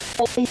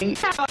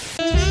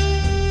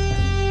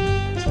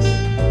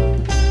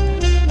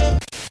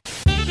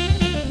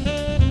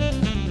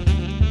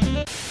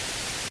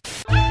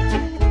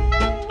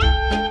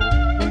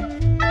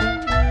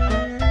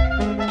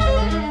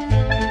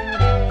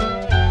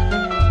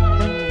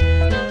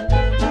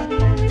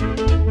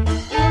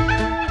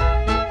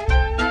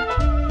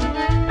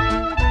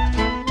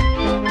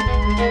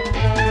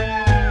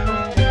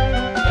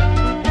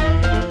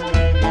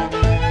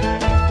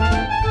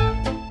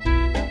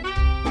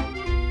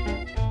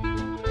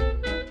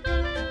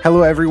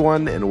Hello,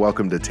 everyone, and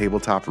welcome to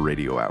Tabletop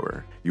Radio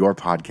Hour, your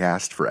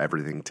podcast for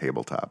everything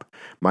tabletop.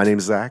 My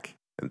name's Zach,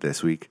 and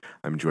this week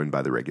I'm joined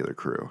by the regular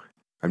crew.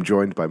 I'm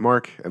joined by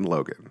Mark and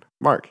Logan.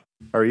 Mark,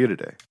 how are you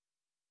today?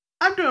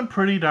 I'm doing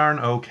pretty darn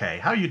okay.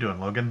 How you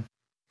doing, Logan?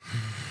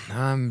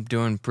 I'm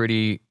doing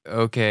pretty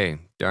okay,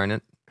 darn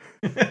it.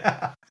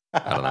 I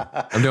don't know.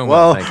 I'm doing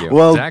well, thank you.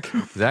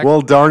 Zach?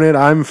 Well, darn it,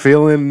 I'm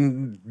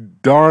feeling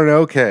darn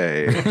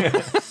okay.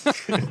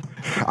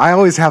 I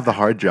always have the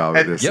hard job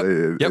of this. Yep.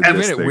 We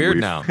made it weird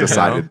now.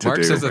 Decided to Mark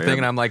do, says the man. thing,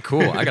 and I'm like,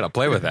 cool, I got to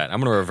play with that. I'm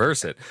going to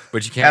reverse it.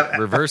 But you can't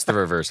reverse the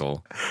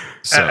reversal.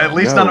 So. At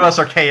least none of us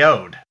are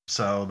KO'd.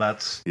 So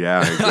that's...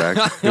 Yeah,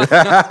 exactly.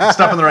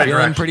 Stuff in the right Feeling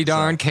direction. pretty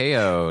darn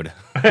KO'd.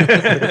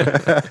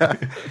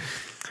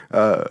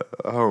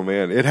 Oh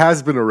man, it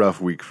has been a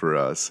rough week for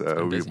us.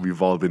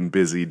 We've all been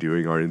busy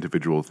doing our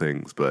individual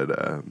things, but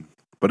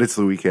it's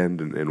the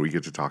weekend and we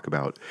get to talk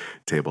about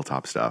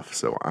tabletop stuff.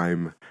 So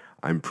I'm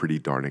pretty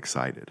darn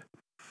excited.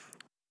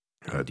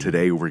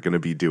 Today we're going to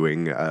be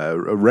doing a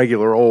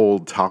regular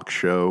old talk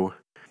show,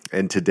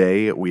 and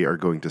today we are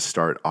going to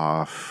start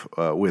off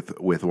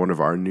with one of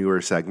our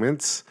newer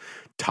segments,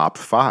 Top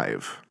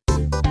 5.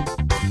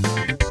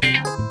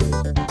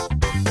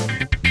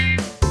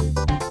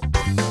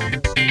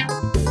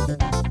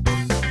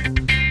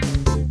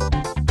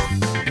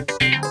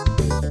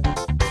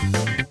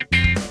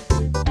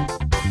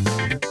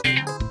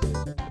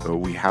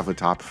 We have a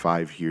top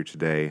 5 here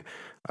today,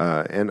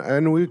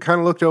 and we kind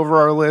of looked over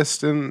our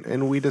list,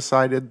 and we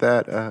decided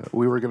that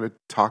we were going to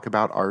talk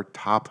about our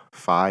top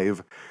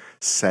 5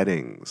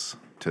 settings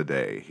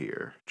today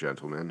here,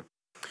 gentlemen.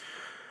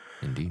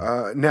 Indeed.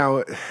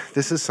 Now,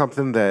 this is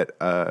something that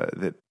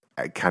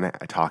kind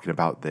of talking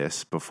about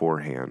this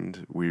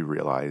beforehand, we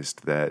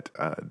realized that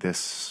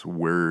this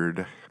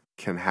word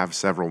can have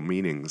several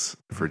meanings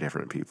for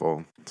different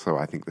people. So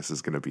I think this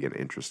is going to be an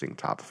interesting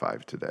top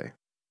 5 today.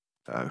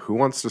 Who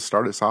wants to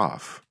start us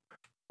off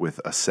with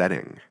a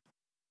setting?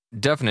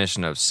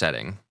 Definition of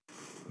setting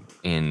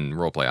in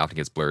roleplay often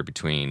gets blurred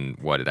between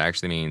what it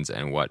actually means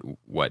and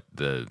what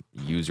the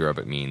user of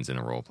it means in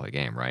a roleplay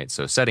game, right?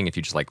 So setting, if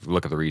you just like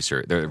look up the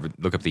research,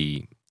 look up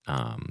the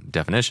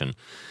definition,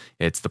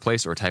 it's the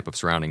place or type of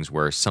surroundings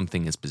where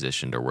something is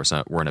positioned or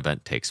where an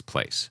event takes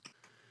place.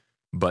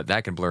 But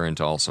that can blur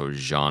into also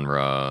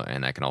genre,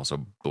 and that can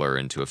also blur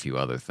into a few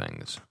other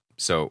things.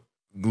 So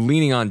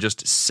leaning on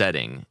just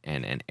setting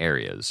and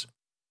areas,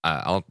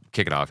 I'll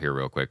kick it off here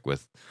real quick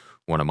with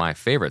one of my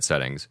favorite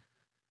settings.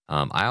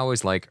 I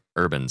always like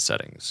urban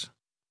settings.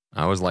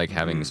 I always like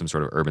having some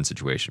sort of urban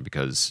situation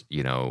because,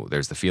 you know,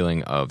 there's the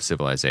feeling of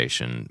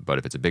civilization, but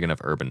if it's a big enough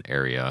urban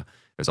area,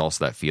 there's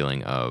also that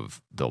feeling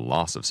of the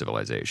loss of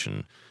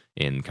civilization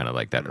in kind of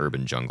like that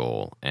urban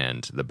jungle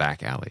and the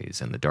back alleys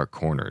and the dark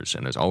corners.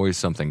 And there's always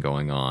something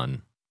going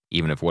on,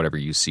 even if whatever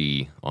you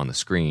see on the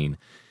screen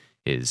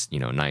is, you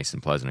know, nice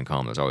and pleasant and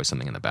calm. There's always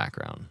something in the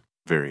background.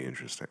 Very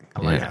interesting.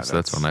 Yeah, so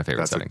that's one of my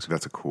favorite settings.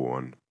 That's a cool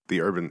one. The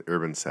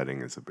urban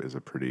setting is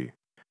a pretty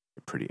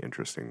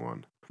interesting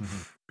one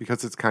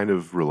because it's kind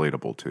of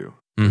relatable too.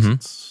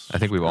 I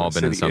think we've all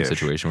been in some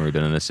situation where we've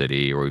been in a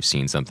city or we've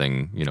seen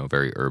something, you know,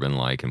 very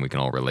urban-like, and we can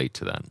all relate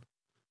to that,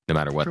 no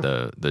matter what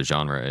the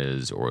genre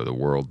is or the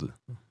world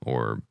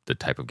or the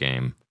type of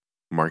game.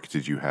 Mark,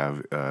 did you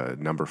have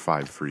number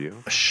 5 for you?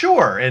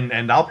 Sure,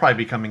 and I'll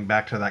probably be coming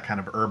back to that kind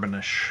of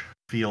urbanish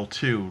feel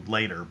too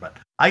later, but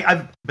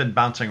I've been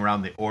bouncing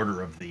around the order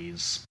of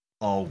these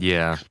all week.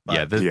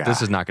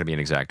 This is not going to be an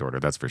exact order,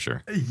 that's for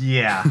sure.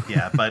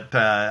 Yeah, but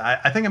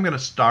I think I'm going to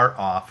start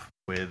off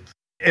with,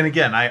 and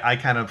again, I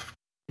kind of,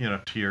 you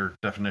know, to your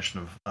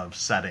definition of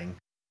setting,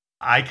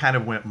 I kind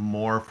of went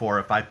more for,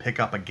 if I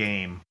pick up a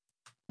game,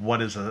 what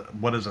is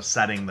a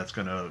setting that's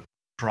going to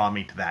draw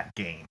me to that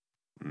game?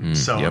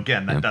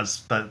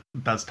 That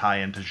does tie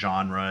into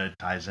genre, it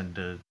ties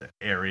into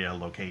area,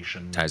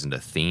 location, ties into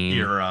theme,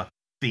 era,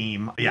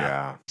 theme.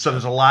 Yeah. So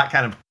there's a lot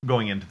kind of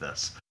going into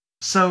this.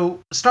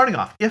 So starting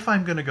off, if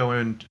I'm going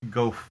to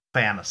go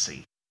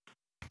fantasy,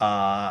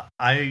 I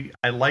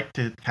like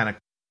to kind of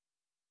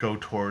go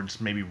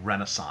towards maybe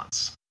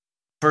Renaissance.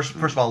 First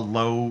of all,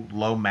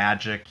 low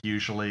magic,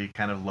 usually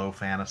kind of low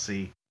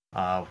fantasy.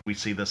 We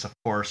see this, of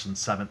course, in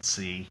 7th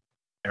Sea,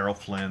 Errol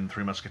Flynn,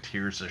 Three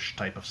Musketeers-ish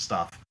type of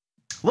stuff.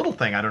 Little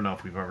thing, I don't know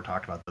if we've ever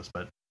talked about this,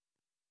 but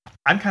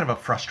I'm kind of a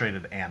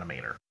frustrated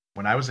animator.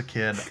 When I was a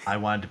kid, I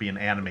wanted to be an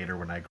animator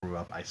when I grew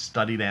up. I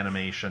studied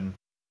animation,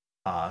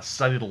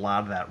 studied a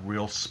lot of that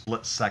real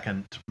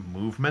split-second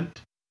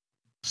movement.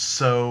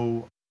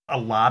 So a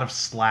lot of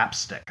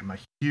slapstick. I'm a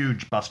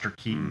huge Buster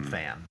Keaton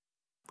fan.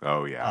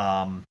 Oh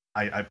yeah.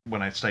 I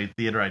when I studied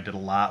theater, I did a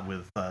lot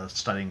with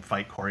studying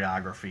fight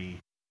choreography,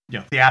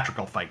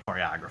 theatrical fight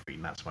choreography,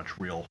 not so much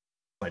real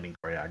fighting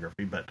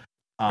choreography,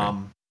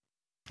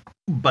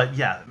 but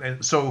yeah.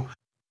 So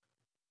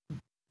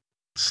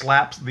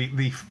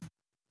the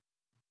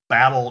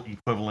battle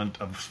equivalent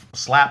of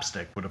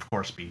slapstick would of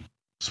course be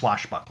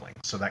swashbuckling.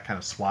 So that kind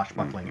of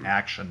swashbuckling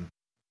action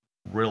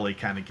really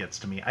kind of gets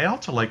to me. I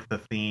also like the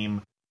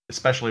theme,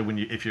 especially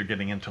if you're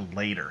getting into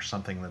later,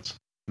 something that's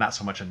not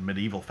so much in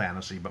medieval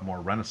fantasy, but more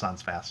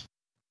Renaissance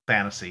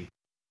fantasy.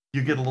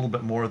 You get a little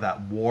bit more of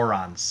that war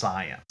on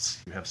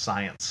science. You have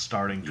science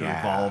starting to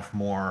evolve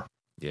more,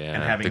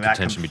 and having that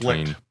conflict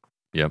between,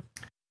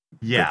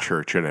 the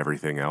church and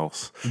everything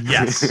else.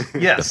 Yes,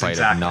 the fight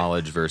of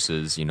knowledge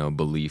versus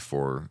belief,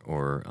 or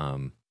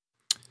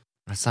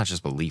it's not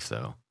just belief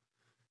though.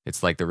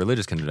 It's like the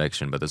religious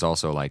contradiction, but there's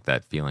also like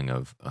that feeling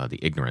of the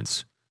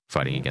ignorance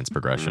fighting against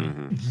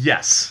progression.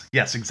 Yes,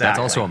 exactly. That's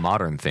also a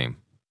modern theme.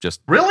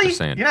 Just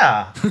saying.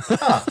 Yeah.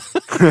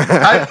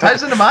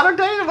 Ties into modern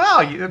day?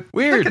 Wow,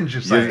 weird.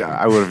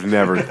 I would have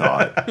never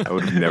thought.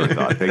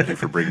 Thank you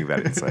for bringing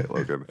that insight,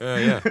 Logan.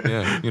 Yeah.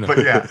 But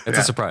it's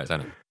a surprise. I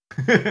know.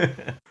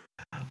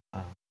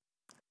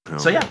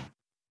 So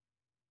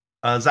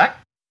Zach?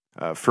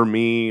 For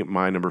me,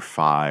 my number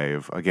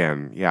 5,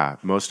 again,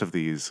 most of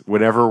these,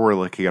 whenever we're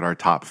looking at our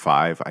top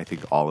 5, I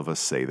think all of us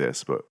say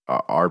this, but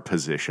our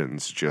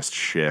positions just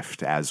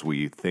shift as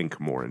we think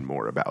more and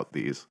more about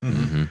these.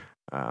 Mm-hmm.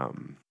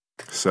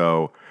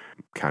 So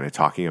kind of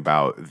talking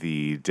about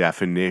the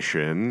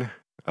definition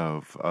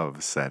of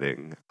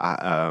setting,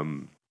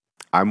 I'm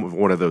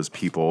one of those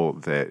people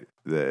that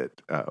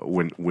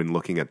when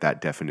looking at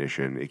that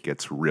definition, it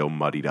gets real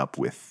muddied up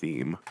with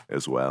theme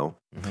as well.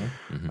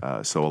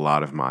 So a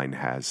lot of mine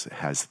has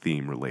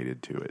theme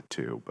related to it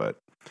too. But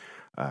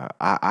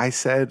I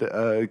said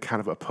kind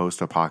of a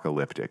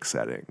post-apocalyptic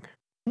setting.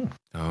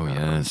 Oh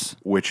yes,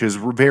 which is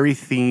very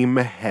theme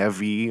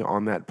heavy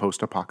on that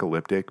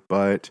post-apocalyptic,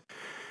 but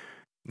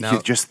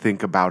you just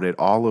think about it.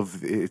 All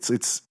of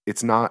it's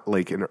not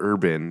like an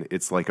urban;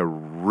 it's like a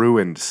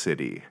ruined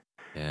city.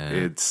 Yeah.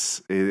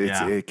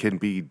 It can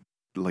be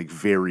like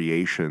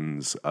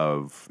variations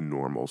of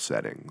normal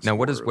settings. Now,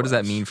 what does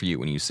that mean for you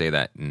when you say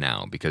that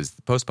now? Because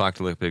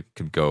post-apocalyptic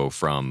could go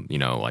from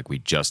like we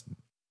just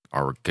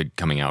are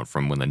coming out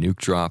from when the nuke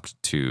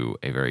dropped to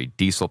a very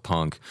diesel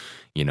punk,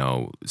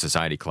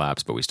 society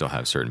collapsed, but we still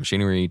have certain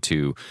machinery,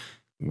 to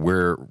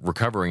we're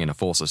recovering in a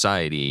full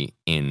society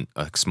in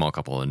a small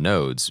couple of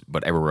nodes,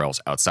 but everywhere else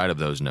outside of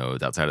those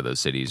nodes, outside of those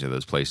cities or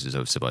those places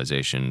of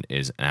civilization,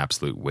 is an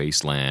absolute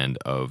wasteland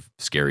of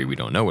scary. We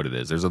don't know what it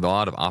is. There's a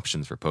lot of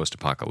options for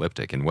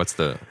post-apocalyptic. And what's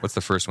the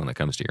first one that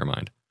comes to your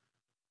mind?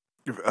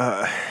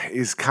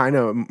 Is kind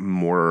of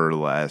more or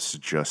less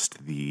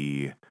just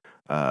the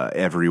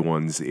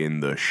everyone's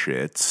in the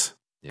shits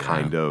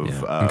kind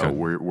of. Okay.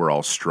 We're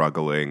all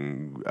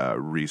struggling.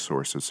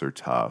 Resources are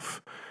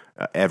tough.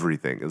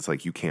 Everything is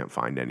like you can't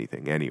find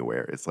anything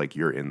anywhere. It's like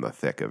you're in the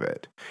thick of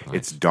it. Nice.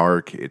 It's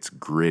dark. It's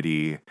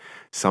gritty.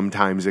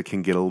 Sometimes it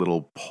can get a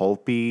little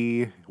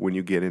pulpy when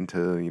you get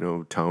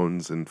into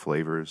tones and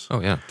flavors. Oh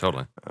yeah,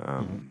 totally.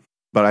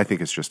 But I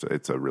think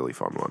it's a really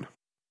fun one.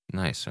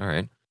 Nice. All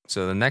right.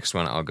 So the next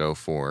one I'll go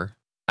for.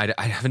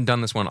 I haven't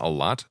done this one a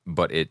lot,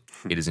 but it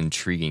is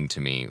intriguing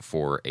to me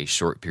for a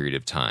short period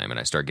of time, and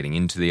I start getting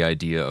into the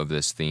idea of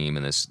this theme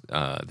and this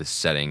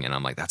setting, and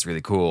I'm like, that's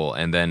really cool.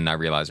 And then I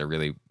realize I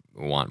really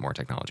want more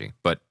technology,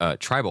 but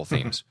tribal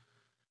themes,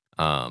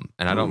 and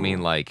I don't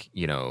mean like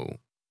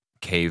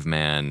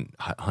caveman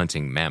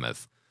hunting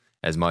mammoth,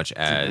 as much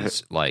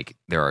as like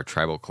there are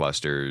tribal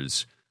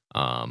clusters.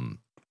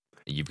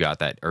 You've got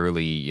that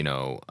early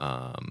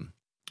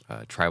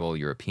tribal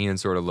European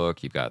sort of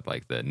look. You've got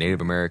like the Native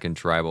American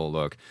tribal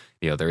look.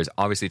 There's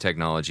obviously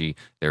technology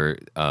there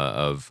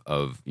of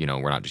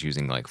we're not just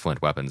using like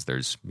flint weapons.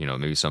 There's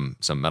maybe some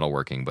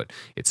metalworking, but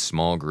it's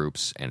small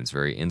groups and it's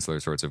very insular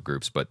sorts of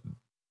groups. But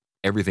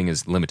everything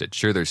is limited.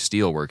 Sure, there's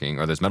steel working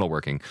or there's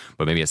metalworking,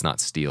 but maybe it's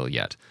not steel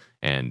yet.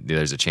 And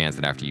there's a chance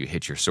that after you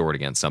hit your sword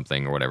against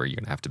something or whatever, you're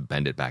gonna have to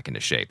bend it back into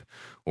shape.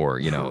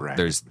 Or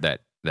there's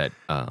that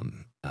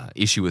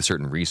issue with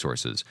certain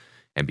resources,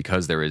 and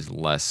because there is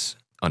less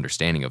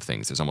understanding of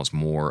things, there's almost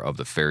more of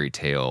the fairy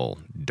tale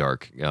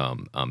dark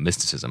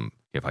mysticism.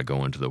 If I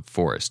go into the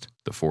forest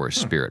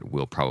spirit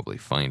will probably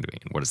find me.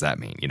 And what does that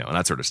mean? And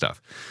that sort of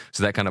stuff.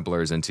 So that kind of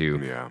blurs into,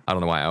 I don't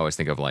know why I always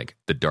think of like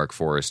the dark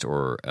forest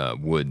or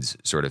woods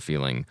sort of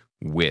feeling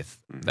with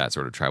that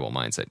sort of tribal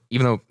mindset.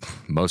 Even though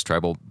most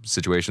tribal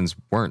situations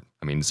weren't.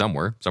 I mean, some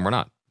were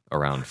not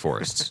around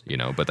forests,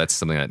 but that's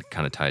something that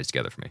kind of ties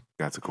together for me.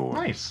 That's a cool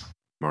one. Nice.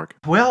 Mark?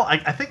 Well,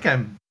 I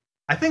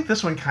think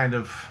this one kind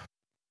of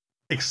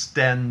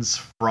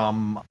extends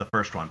from the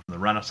first one, from the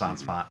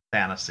Renaissance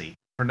fantasy.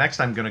 For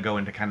next, I'm going to go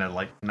into kind of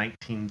like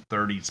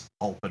 1930s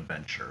pulp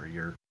adventure,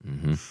 your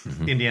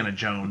Indiana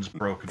Jones,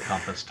 Broken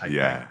Compass type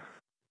thing.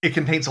 It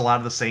contains a lot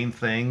of the same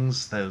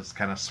things, those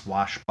kind of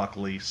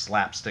swashbuckly,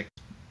 slapstick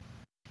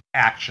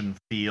action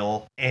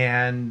feel.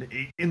 And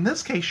in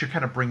this case, you're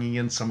kind of bringing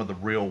in some of the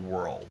real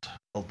world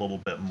a little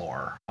bit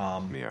more.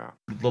 A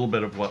little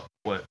bit of what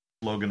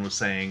Logan was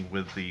saying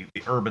with the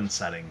urban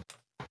setting,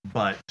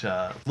 but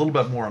a little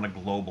bit more on a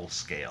global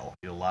scale.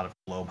 A lot of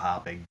globe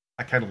hopping.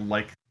 I kind of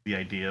like the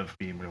idea of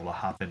being able to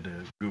hop into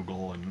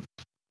Google and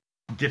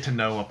get to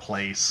know a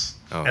place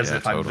as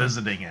if I'm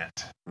visiting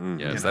it.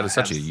 Yes, that is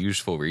such a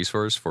useful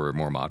resource for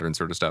more modern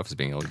sort of stuff, is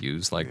being able to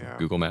use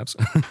Google Maps.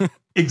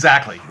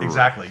 Exactly.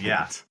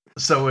 Yeah.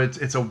 So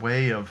it's a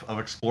way of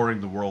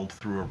exploring the world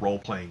through a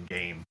role-playing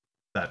game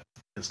that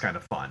is kind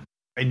of fun.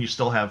 And you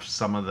still have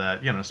some of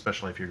that,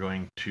 especially if you're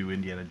going to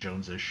Indiana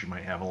Jones-ish, you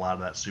might have a lot of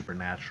that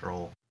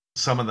supernatural,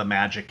 some of the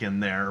magic in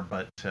there,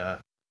 but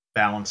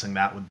balancing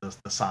that with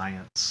the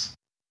science.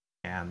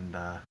 And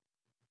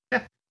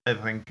I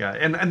think,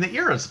 and the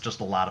era is just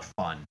a lot of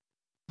fun.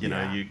 You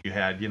know, you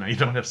had, you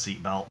don't have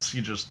seatbelts,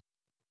 you just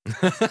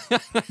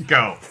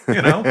go,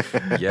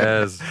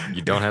 Yes,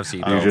 you don't have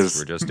seatbelts,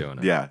 we're just doing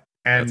it. Yeah.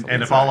 And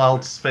if all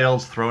else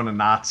fails, throw in a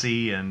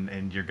Nazi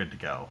and you're good to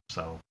go.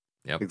 So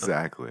yep,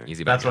 exactly.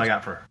 Easy. That's what I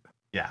got for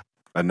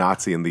a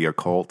Nazi in the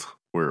occult.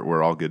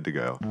 We're all good to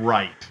go.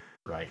 Right.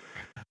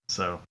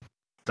 So,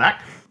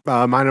 Zach,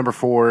 my number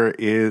 4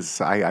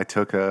 is I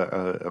took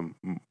a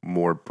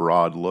more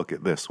broad look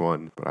at this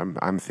one, but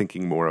I'm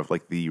thinking more of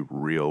like the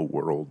real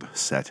world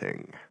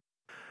setting.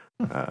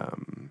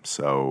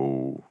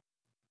 So,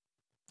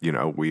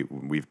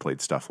 we've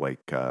played stuff like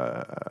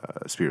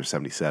Spirit of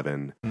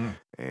 77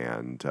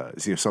 and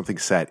something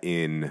set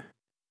in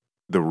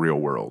the real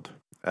world.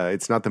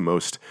 It's not the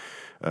most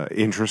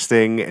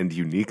interesting and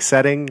unique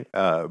setting,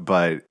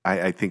 but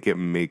I think it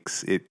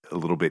makes it a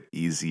little bit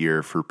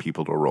easier for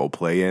people to role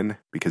play in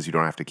because you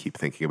don't have to keep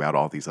thinking about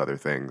all these other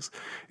things.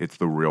 It's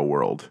the real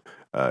world.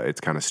 It's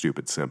kind of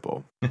stupid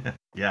simple.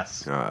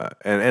 Yes.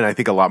 And I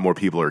think a lot more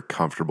people are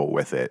comfortable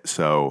with it.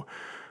 So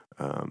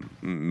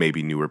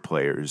maybe newer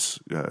players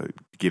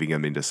getting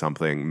them into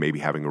something, maybe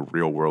having a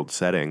real world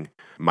setting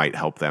might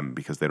help them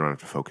because they don't have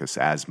to focus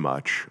as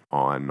much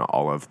on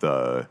all of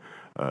the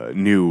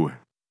new,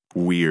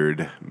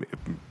 weird,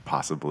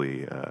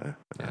 possibly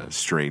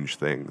strange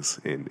things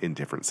in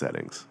different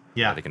settings.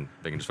 Yeah, they can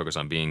just focus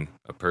on being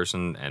a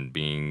person and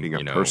being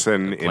a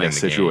person in a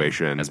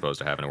situation, as opposed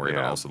to having to worry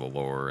about also the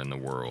lore and the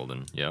world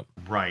and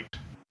right,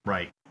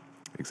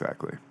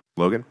 exactly.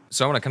 Logan?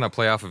 So I'm going to kind of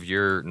play off of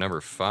your number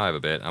 5 a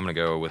bit. I'm going to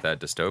go with that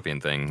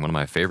dystopian thing. One of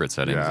my favorite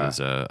settings is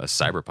a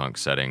cyberpunk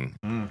setting,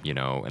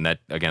 and that,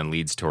 again,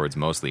 leads towards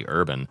mostly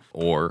urban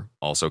or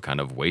also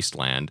kind of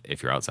wasteland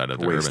if you're outside of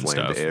the urban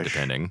stuff,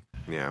 depending.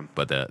 Yeah.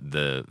 But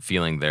the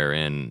feeling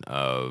therein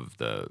of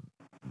the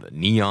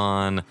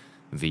neon,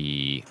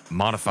 the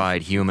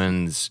modified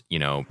humans,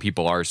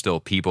 people are still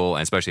people,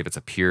 and especially if it's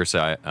a pure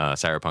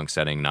cyberpunk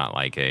setting, not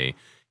like a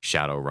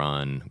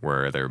Shadowrun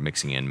where they're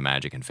mixing in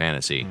magic and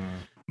fantasy.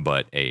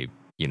 But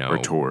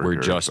we're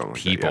just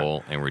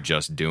people and we're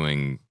just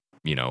doing,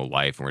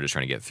 life and we're just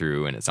trying to get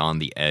through, and it's on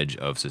the edge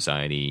of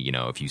society.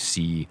 If you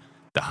see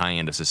the high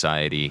end of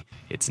society,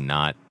 it's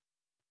not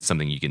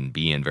something you can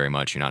be in very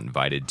much. You're not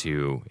invited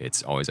to.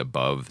 It's always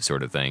above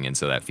sort of thing. And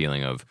so that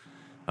feeling of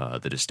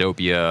the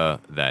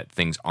dystopia, that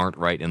things aren't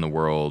right in the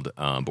world,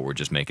 but we're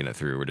just making it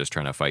through. We're just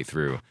trying to fight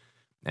through.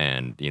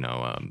 And,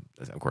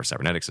 of course,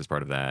 cybernetics is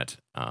part of that.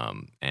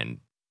 And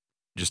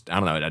just, I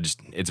don't know,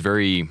 it's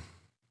very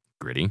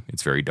gritty.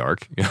 It's very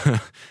dark,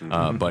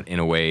 but in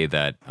a way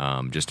that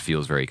just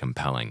feels very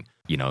compelling.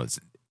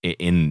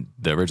 In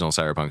the original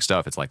cyberpunk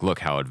stuff, it's like, look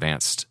how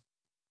advanced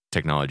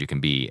technology can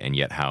be, and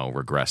yet how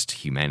regressed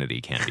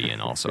humanity can be,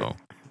 and also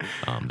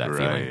that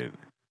feeling.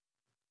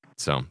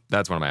 So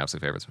that's one of my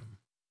absolute favorites.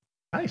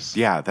 Nice.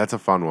 Yeah, that's a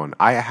fun one.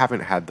 I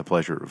haven't had the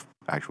pleasure of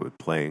actually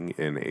playing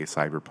in a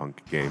cyberpunk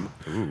game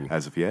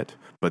as of yet,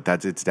 but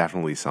it's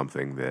definitely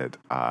something that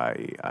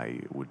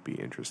I would be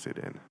interested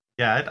in.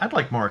 Yeah, I'd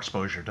like more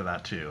exposure to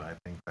that too. I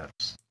think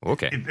that's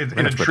okay. It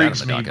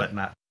intrigues me, but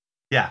not.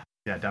 Yeah,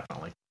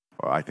 definitely.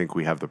 Well, I think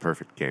we have the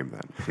perfect game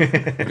then.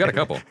 We've got a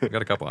couple. We've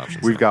got a couple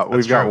options. We've got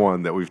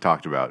one that we've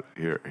talked about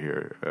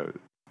here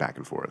back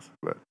and forth.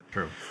 But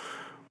true.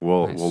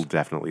 We'll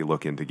definitely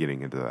look into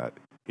getting into that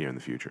here in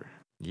the future.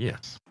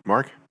 Yes.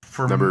 Mark,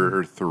 for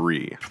number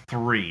 3.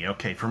 3.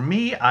 Okay, for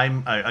me,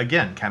 I'm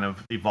again kind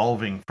of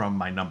evolving from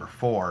my number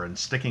 4 and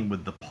sticking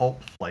with the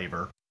pulp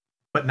flavor,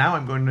 but now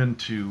I'm going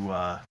into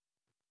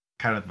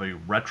kind of a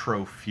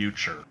retro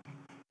future,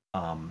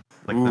 like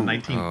the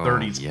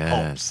 1930s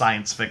pulp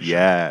science fiction.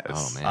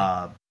 Yes. Oh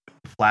man.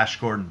 Flash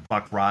Gordon,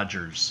 Buck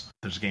Rogers.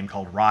 There's a game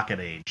called Rocket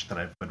Age that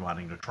I've been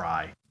wanting to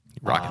try.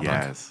 Rocket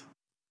Yes.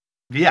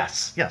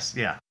 Yes.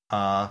 Yeah.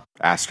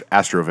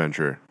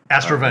 Astroventure.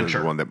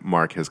 Astroventure. The one that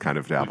Mark has kind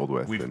of dabbled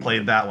with. We've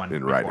played that one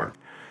in before.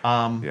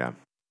 Writing. Yeah.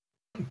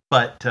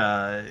 But,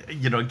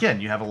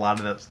 again, you have a lot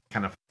of that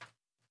kind of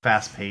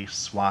fast-paced,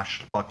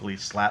 swashbuckly,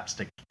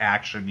 slapstick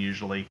action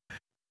usually.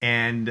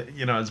 And,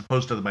 as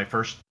opposed to my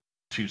first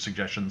 2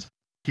 suggestions,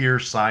 here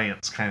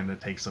science kind of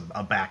takes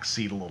a back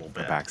seat a little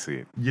bit. A back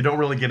seat. You don't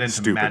really get into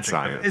stupid magic.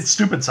 Science. It's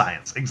stupid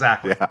science,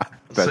 exactly. Yeah,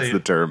 that's the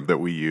term that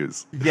we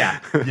use. Yeah,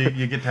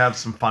 you get to have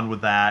some fun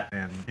with that,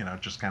 and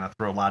just kind of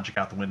throw logic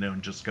out the window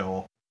and just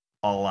go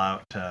all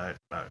out,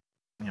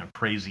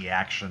 crazy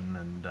action,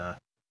 and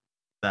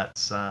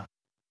that's I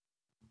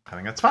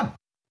think that's fun.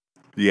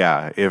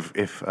 Yeah,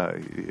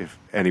 if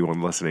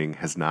anyone listening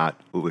has not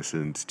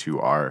listened to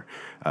our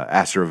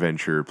Astro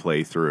Venture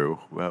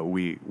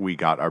playthrough, we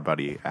got our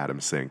buddy Adam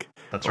Sink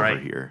over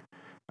here.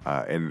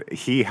 And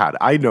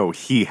I know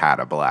he had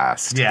a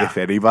blast. Yeah. If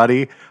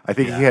anybody, I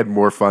think he had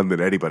more fun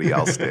than anybody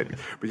else did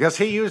because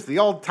he used the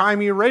old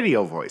timey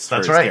radio voice for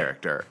his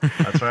character.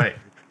 That's right.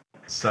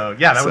 So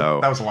yeah,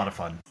 that was a lot of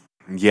fun.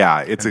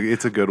 Yeah, it's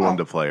a good one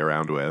to play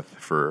around with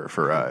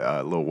for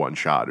a little one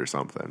shot or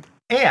something.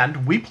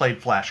 And we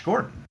played Flash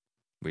Gordon.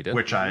 We did,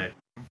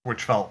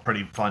 which felt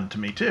pretty fun to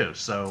me too.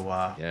 So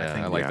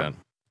I like that.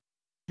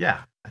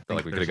 Yeah, I feel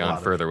like we could have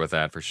gone further with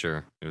that for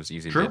sure. It was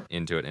easy to get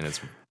into it, and it's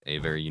a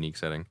very unique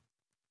setting.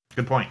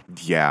 Good point.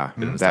 Yeah,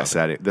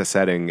 the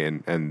setting,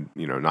 and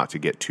not to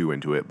get too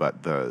into it,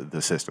 but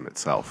the system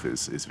itself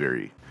is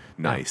very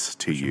nice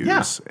to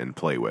use and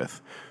play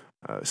with.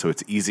 So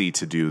it's easy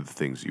to do the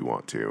things you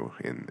want to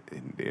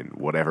in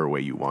whatever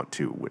way you want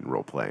to when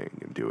role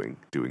playing and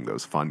doing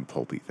those fun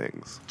pulpy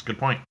things. That's a good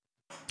point.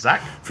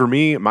 Zach? For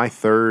me, my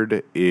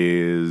third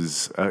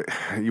is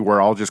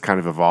we're all just kind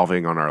of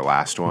evolving on our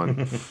last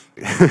one.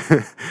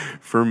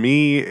 For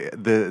me,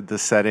 the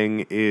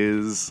setting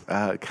is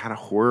kind of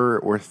horror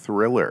or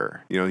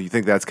thriller. You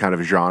think that's kind of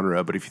a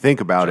genre, but if you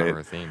think about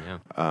it,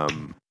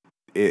 theme,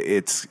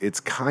 it's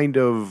kind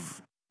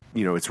of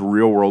it's a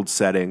real world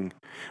setting,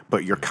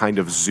 but you're kind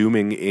of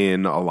zooming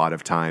in a lot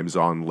of times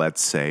on,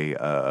 let's say,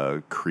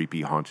 a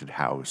creepy haunted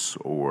house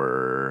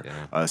or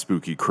a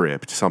spooky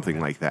crypt, something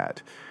like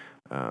that.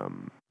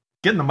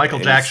 Getting the Michael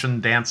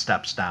Jackson dance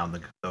steps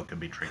down, though, can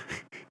be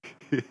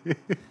tricky.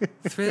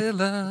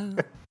 Thriller.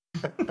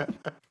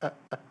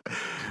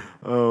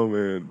 Oh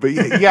man, but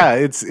yeah,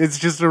 it's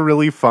just a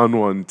really fun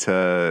one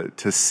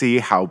to see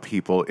how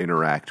people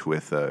interact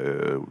with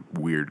a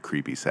weird,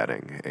 creepy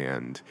setting,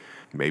 and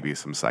maybe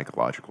some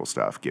psychological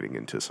stuff, getting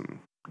into some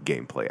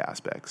gameplay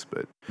aspects.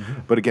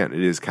 But again,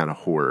 it is kind of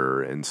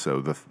horror, and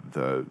so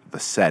the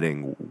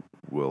setting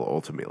will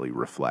ultimately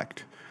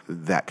reflect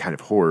that kind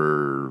of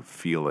horror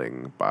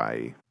feeling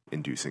by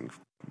inducing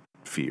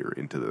fear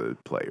into the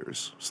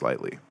players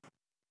slightly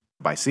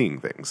by seeing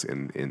things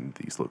in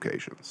these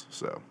locations.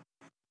 So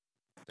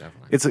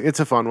definitely, it's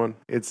a fun one.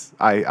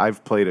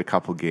 I've played a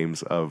couple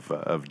games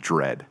of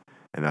Dread,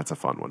 and that's a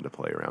fun one to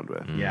play around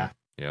with. Yeah.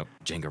 Yep.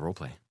 Jenga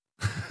roleplay.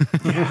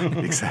 Yeah,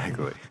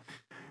 exactly.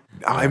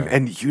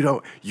 And you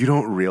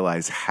don't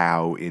realize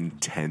how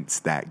intense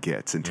that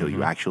gets until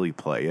you actually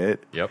play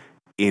it. Yep.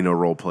 In a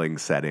role-playing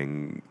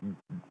setting,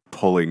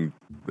 pulling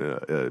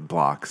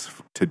blocks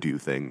to do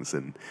things,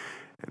 and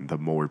the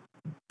more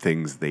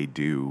things they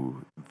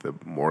do, the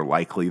more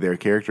likely their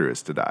character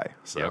is to die.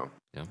 So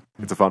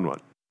it's a fun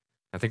one.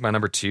 I think my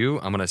number 2,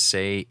 I'm going to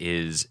say,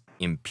 is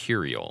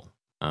Imperial,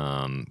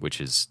 which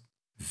is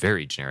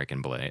very generic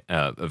and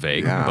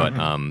vague, but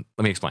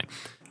let me explain.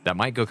 That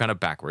might go kind of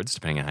backwards,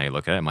 depending on how you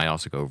look at it. It might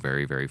also go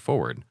very, very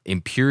forward.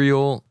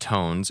 Imperial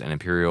tones and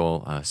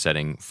Imperial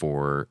setting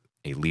for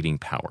a leading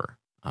power.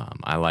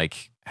 I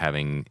like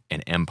having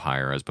an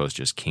empire as opposed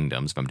to just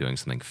kingdoms if I'm doing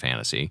something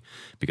fantasy,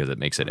 because it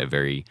makes it a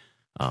very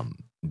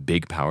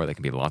big power that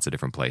can be lots of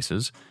different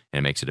places, and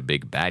it makes it a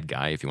big bad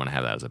guy if you want to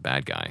have that as a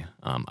bad guy.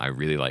 I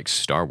really like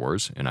Star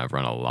Wars, and I've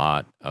run a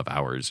lot of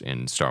hours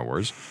in Star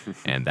Wars,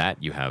 and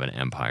that you have an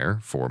empire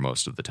for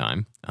most of the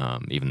time.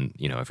 Even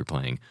if you're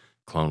playing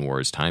Clone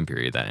Wars time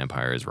period, that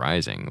empire is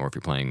rising. Or if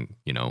you're playing,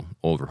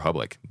 Old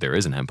Republic, there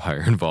is an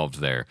empire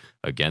involved there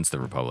against the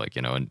Republic,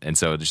 and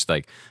so just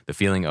like the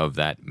feeling of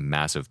that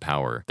massive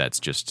power that's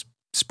just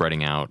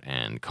spreading out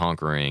and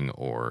conquering,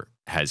 or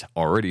has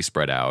already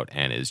spread out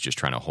and is just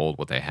trying to hold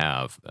what they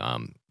have.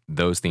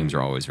 Those themes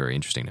are always very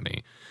interesting to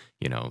me.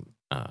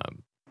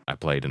 I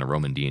played in a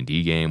Roman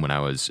D&D game when I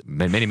was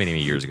many, many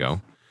years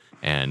ago,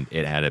 and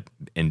it had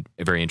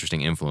a very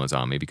interesting influence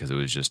on me because it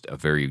was just a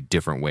very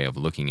different way of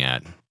looking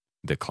at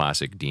the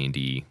classic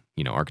D&D,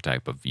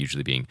 archetype of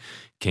usually being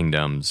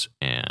kingdoms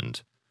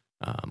and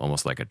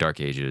almost like a Dark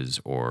Ages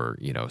or,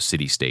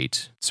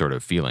 city-state sort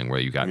of feeling where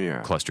you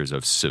got clusters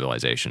of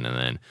civilization, and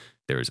then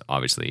there's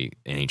obviously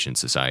an ancient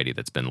society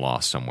that's been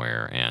lost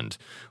somewhere and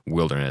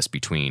wilderness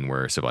between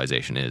where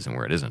civilization is and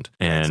where it isn't.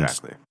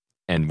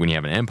 And when you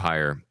have an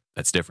empire,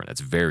 that's different.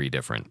 That's very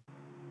different.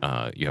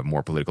 You have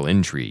more political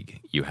intrigue.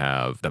 You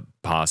have the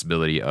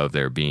possibility of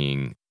there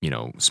being,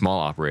 small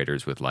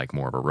operators with like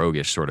more of a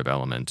roguish sort of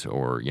element,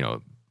 or,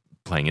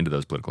 playing into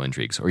those political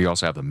intrigues. Or you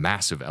also have the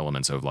massive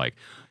elements of like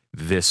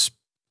this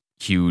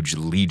huge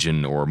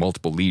legion or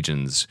multiple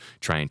legions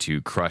trying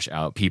to crush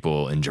out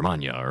people in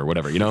Germania or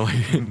whatever.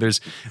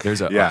 There's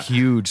a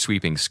huge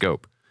sweeping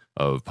scope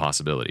of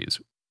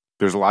possibilities.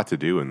 There's a lot to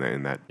do in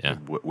that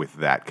with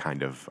that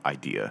kind of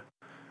idea,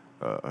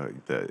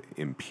 the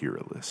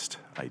imperialist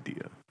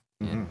idea.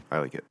 Mm-hmm. I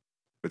like it.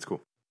 It's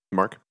cool.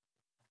 Mark?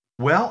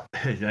 Well,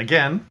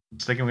 again,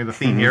 sticking with the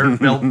theme here,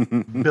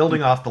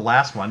 building off the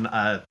last one.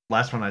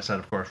 Last one I said,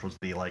 of course, was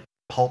the like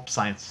pulp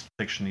science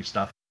fiction-y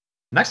stuff.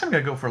 Next, I'm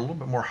going to go for a little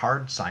bit more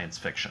hard science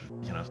fiction.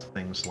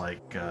 Things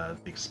like The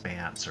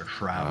Expanse or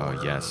Shroud.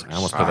 Oh yes, I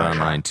almost put that on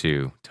mine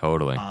too.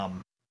 Totally.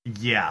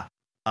 Yeah,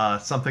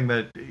 something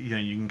that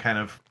you can kind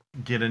of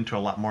get into a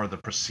lot more of the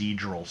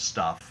procedural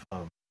stuff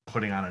of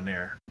putting on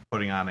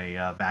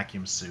a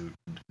vacuum suit,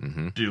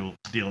 and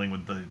dealing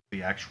with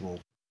the actual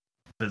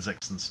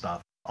physics and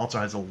stuff. Also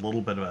has a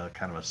little bit of a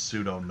kind of a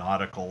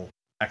pseudo-nautical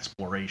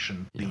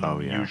exploration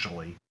theme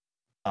usually.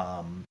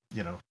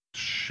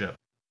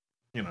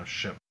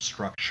 Ship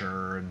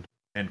structure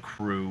and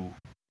crew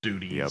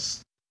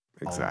duties.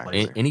 Yep.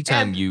 Exactly.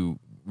 Anytime you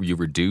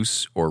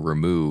reduce or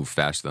remove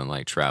faster than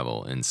light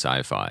travel in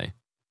sci-fi,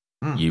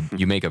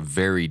 you make a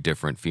very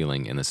different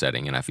feeling in the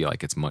setting, and I feel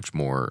like it's much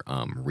more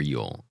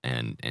real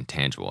and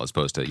tangible, as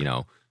opposed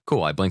to,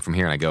 cool, I blink from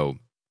here and I go,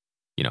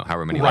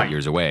 however many light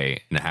years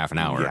away in a half an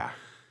hour. Yeah.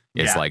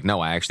 It's like, no,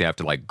 I actually have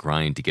to like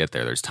grind to get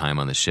there. There's time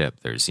on the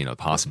ship. There's,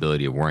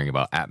 possibility of worrying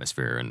about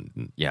atmosphere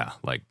and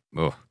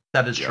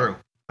That is true.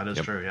 That is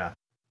true, yeah.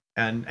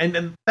 And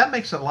that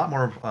makes it a lot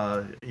more of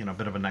a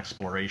bit of an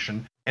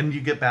exploration, and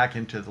you get back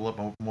into a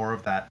little more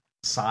of that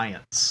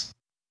science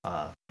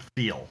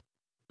feel,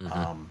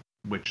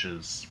 which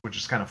is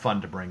kind of fun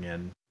to bring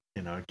in.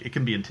 It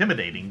can be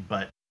intimidating,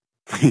 but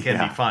it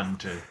can be fun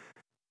to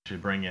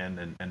bring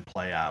in and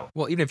play out.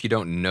 Well, even if you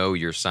don't know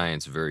your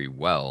science very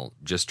well,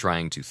 just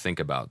trying to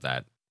think about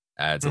that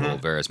adds a little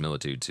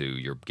verisimilitude to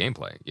your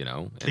gameplay.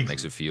 It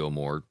makes it feel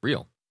more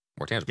real,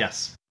 more tangible.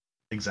 Yes,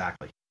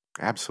 exactly.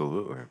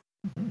 Absolutely.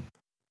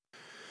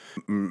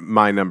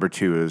 My number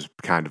 2 is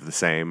kind of the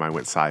same. I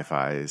went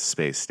sci-fi,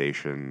 space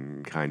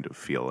station kind of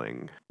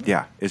feeling.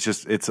 Yeah, it's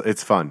just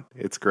it's fun.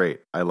 It's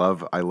great. I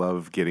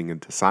love getting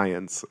into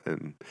science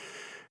and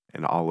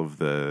all of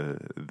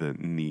the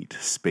neat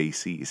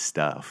spacey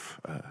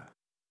stuff.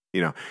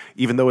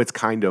 Even though it's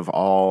kind of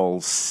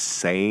all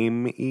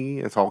samey,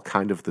 it's all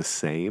kind of the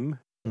same.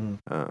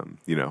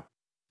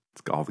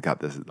 It's all got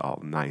this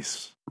all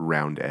nice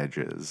round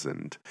edges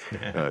and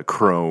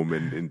chrome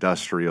and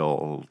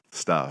industrial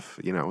stuff.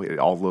 It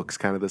all looks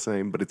kind of the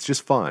same, but it's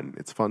just fun.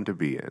 It's fun to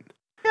be in.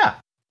 Yeah.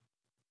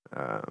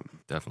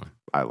 Definitely.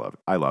 I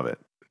love it.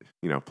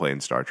 Playing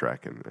Star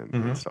Trek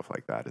and stuff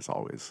like that is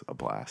always a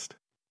blast.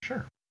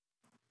 Sure.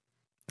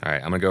 All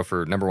right, I'm going to go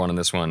for number 1 on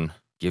this one.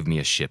 Give me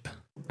a ship.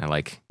 I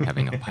like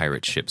having a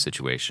pirate ship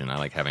situation. I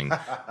like having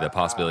the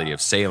possibility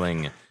of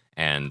sailing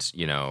and,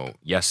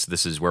 yes,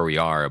 this is where we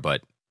are,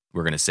 but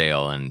we're going to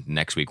sail and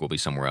next week we'll be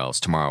somewhere else.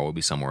 Tomorrow we'll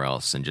be somewhere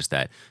else. And just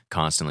that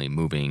constantly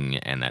moving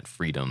and that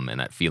freedom and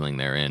that feeling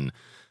therein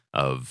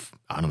of,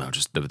 I don't know,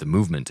 just the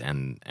movement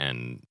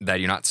and that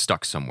you're not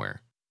stuck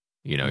somewhere.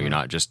 You're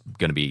not just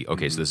going to be,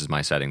 okay, so this is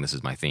my setting, this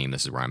is my theme,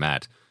 this is where I'm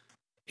at.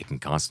 It can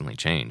constantly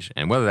change.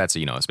 And whether that's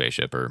a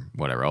spaceship or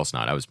whatever else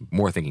not, I was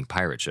more thinking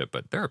pirate ship,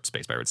 but there are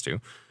space pirates too.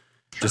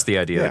 Sure. Just the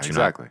idea that you're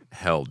not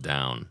held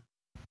down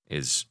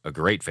is a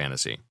great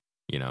fantasy.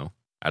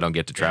 I don't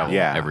get to travel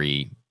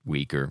every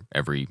week or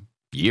every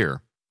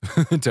year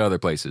to other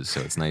places,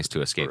 so it's nice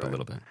to escape a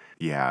little bit.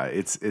 Yeah,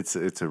 it's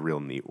a real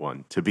neat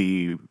one. To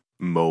be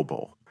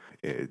mobile,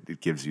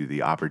 it gives you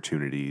the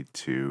opportunity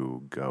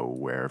to go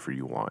wherever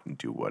you want and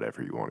do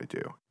whatever you want to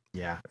do.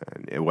 Yeah,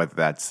 and whether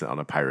that's on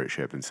a pirate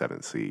ship in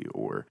Seventh Sea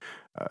or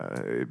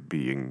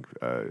being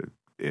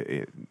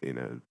in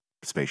a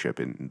spaceship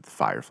in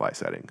Firefly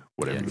setting,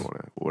 whatever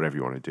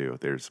you want to do,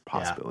 there's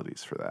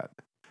possibilities for that.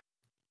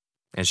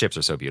 And ships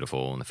are so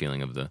beautiful, and the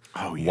feeling of the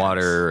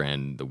water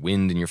and the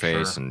wind in your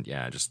face, and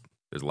just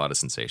there's a lot of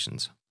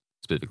sensations,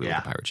 specifically with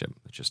the pirate ship.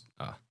 It's just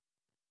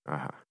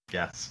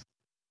yes.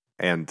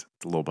 And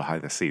a little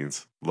behind the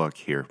scenes look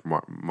here.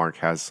 Mark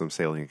has some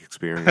sailing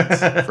experience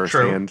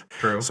firsthand.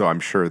 True. So I'm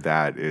sure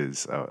that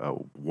is a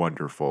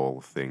wonderful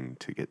thing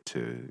to get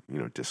to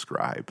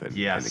describe and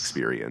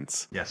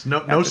experience. Yes, no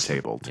the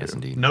table too. Yes,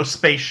 indeed. No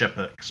spaceship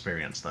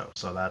experience though.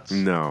 So that's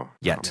not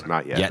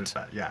yet.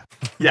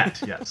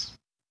 Yes.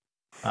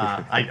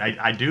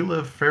 I do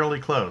live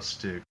fairly close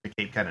to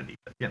Cape Kennedy,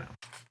 but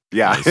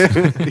Yeah.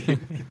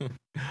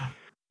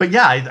 But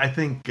yeah, I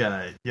think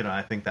I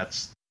think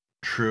that's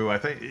true. I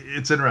think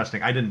it's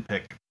interesting. I didn't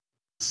pick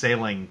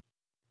sailing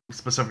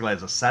specifically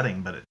as a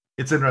setting, but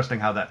it's interesting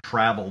how that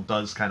travel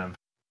does kind of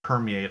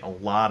permeate a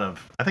lot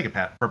of. I think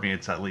it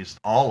permeates at least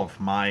all of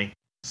my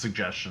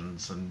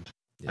suggestions, and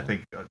I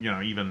think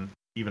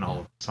even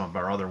all of some of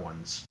our other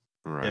ones.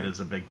 Right. It is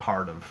a big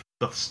part of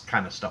the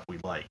kind of stuff we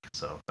like.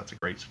 So that's a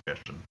great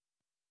suggestion.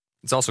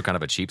 It's also kind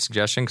of a cheap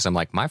suggestion because I'm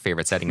like, my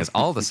favorite setting is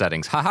all the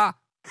settings. Haha.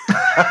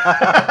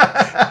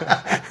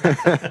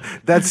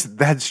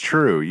 That's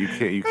true. You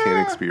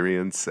can't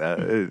experience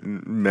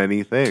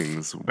many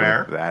things with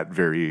that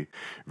very,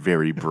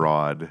 very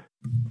broad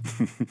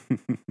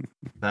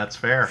that's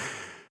fair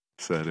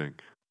setting.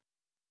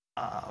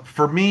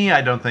 For me,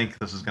 I don't think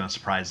this is going to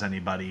surprise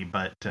anybody,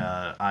 but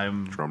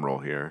I'm drum roll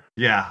here.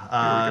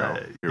 Yeah,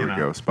 here we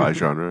go. Spy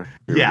genre.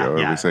 Here yeah,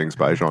 we go. Are we saying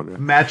spy genre?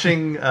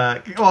 Matching,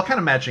 kind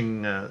of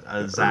matching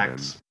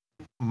Zach's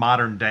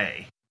modern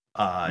day.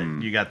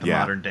 You got the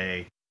modern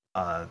day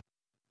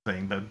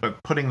thing,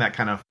 but putting that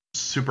kind of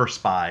super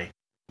spy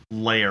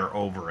layer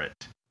over it,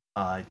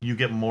 you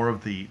get more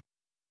of that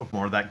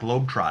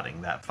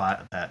globetrotting,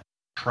 that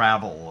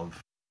travel of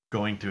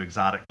going to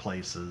exotic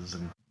places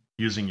and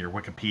using your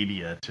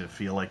Wikipedia to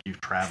feel like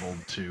you've traveled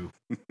to,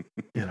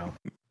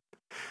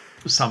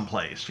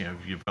 someplace.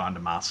 You've gone to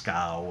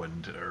Moscow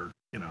or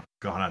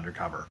gone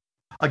undercover.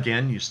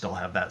 Again, you still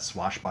have that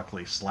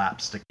swashbuckly,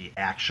 slapsticky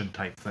action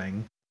type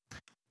thing.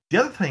 The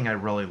other thing I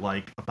really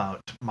like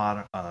about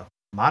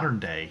modern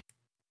day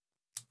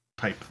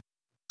type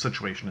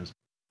situation is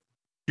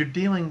you're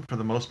dealing for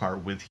the most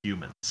part with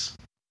humans,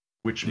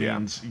 which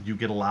means you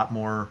get a lot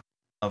more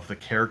of the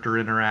character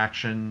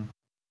interaction.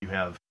 You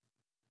have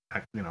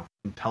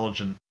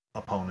intelligent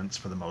opponents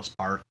for the most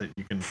part that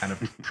you can kind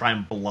of try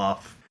and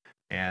bluff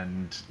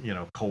and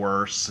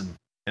coerce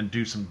and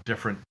do some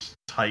different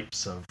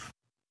types of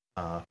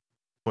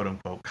quote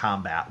unquote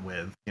combat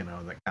with,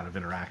 that kind of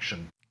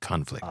interaction.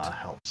 Conflict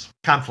helps.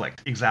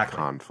 Conflict, exactly.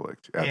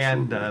 Conflict,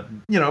 absolutely.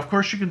 And of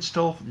course you can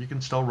still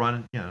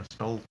run,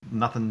 still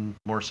nothing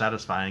more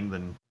satisfying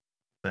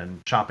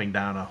than chopping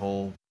down a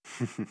whole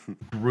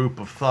group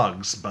of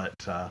thugs, but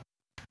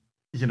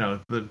you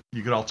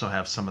could also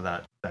have some of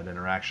that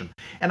interaction.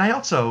 And I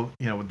also,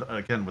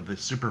 with the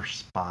super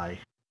spy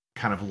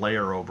kind of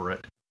layer over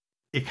it,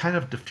 it kind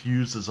of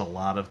diffuses a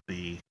lot of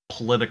the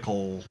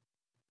political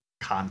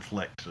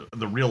conflict,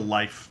 the real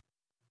life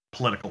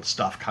political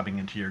stuff coming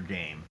into your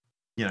game.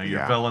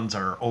 Your villains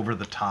are over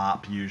the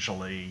top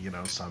usually,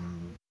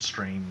 some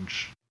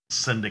strange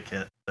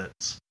syndicate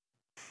that's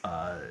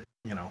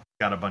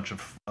got a bunch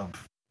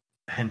of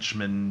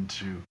henchmen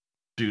to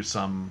do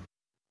some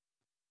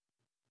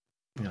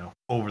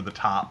over the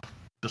top,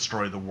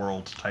 destroy the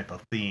world type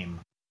of theme.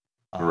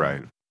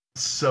 Right.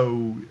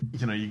 So,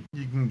 you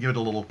can give it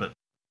a little bit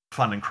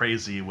fun and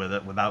crazy with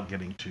it without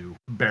getting too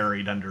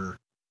buried under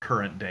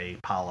current day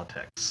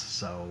politics.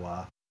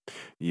 So,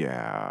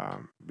 yeah,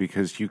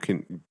 because you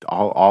can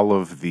all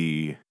of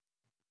the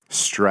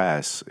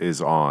stress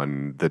is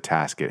on the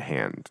task at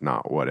hand,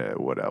 not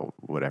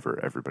whatever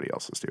everybody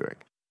else is doing.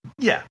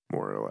 Yeah,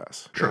 more or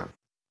less. True. Yeah.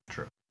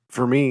 True.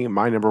 For me,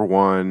 my number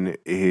one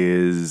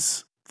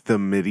is the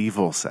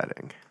medieval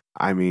setting.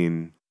 I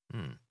mean,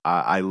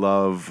 I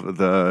love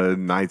the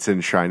knights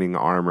in shining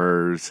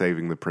armor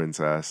saving the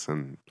princess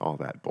and all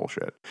that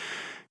bullshit.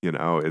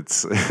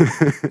 It's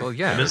well,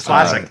 yeah, it's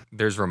classic.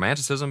 There's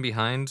romanticism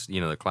behind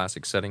the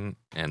classic setting,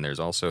 and there's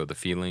also the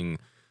feeling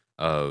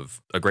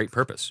of a great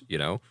purpose.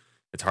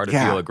 It's hard to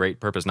feel a great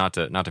purpose, not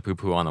to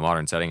poo-poo on the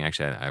modern setting.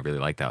 Actually, I really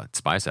like that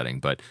spy setting,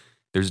 but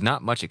there's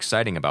not much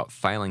exciting about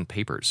filing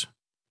papers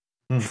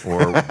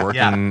or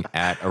working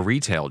at a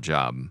retail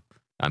job.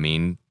 I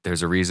mean,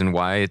 there's a reason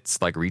why it's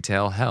like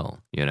retail hell,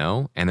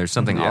 And there's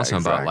something awesome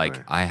about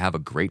like, I have a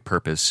great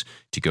purpose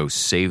to go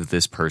save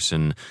this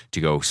person,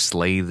 to go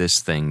slay this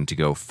thing, to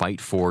go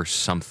fight for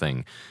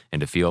something,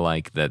 and to feel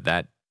like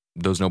that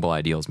those noble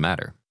ideals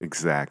matter.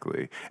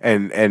 Exactly.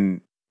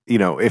 And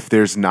if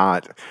there's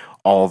not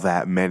all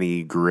that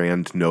many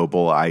grand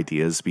noble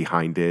ideas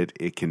behind it,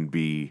 it can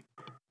be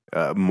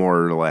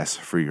more or less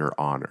for your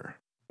honor,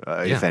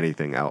 if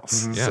anything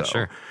else. Yeah, so.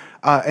 Sure.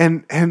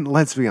 And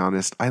let's be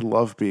honest, I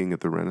love being at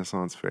the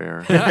Renaissance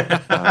Fair.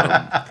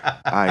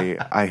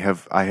 I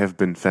have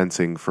been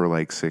fencing for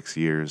like 6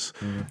 years.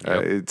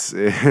 I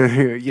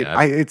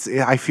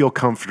feel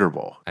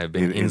comfortable. I've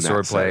been in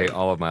swordplay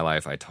all of my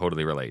life. I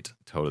totally relate.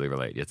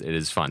 It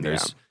is fun.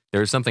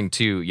 There's something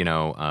too,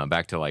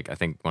 back to like I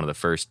think one of the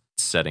first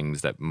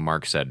settings that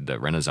Mark said, the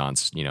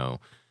Renaissance.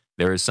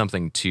 There is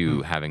something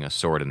to having a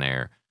sword in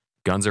there.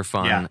 Guns are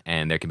fun,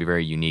 and they can be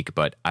very unique,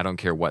 but I don't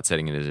care what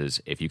setting it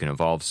is. If you can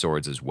evolve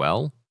swords as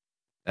well,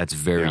 that's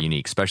very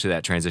unique, especially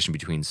that transition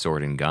between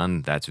sword and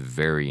gun. That's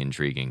very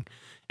intriguing.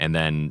 And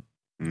then,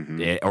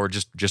 or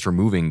just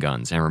removing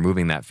guns and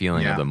removing that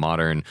feeling of the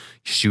modern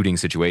shooting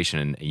situation,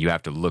 and you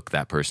have to look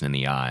that person in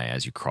the eye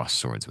as you cross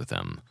swords with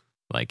them.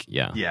 Like,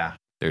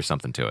 there's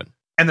something to it.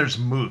 And there's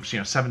moves.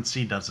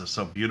 7C does this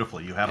so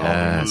beautifully. You have all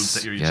the moves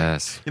that you're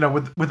using.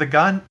 With a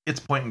gun, it's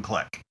point and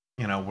click.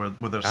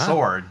 With a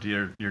sword,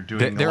 you're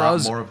doing a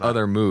lot more of that.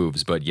 Other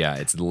moves, but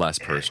it's less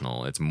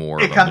personal. It's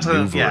more of a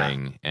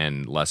maneuvering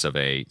and less of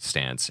a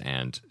stance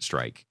and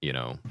strike,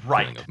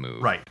 feeling of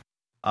move. Right.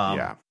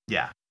 Yeah,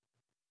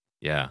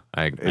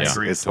 I agree.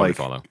 It's totally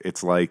follow.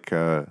 It's like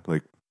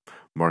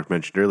Mark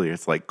mentioned earlier,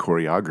 it's like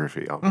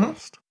choreography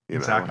almost.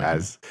 Exactly.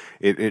 As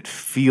it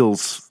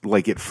feels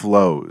like it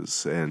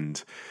flows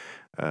and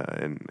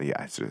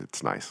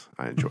it's nice.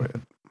 I enjoy it.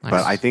 Nice.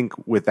 But I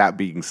think with that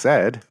being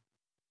said,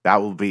 that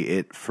will be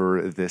it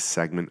for this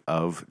segment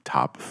of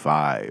Top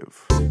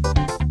 5.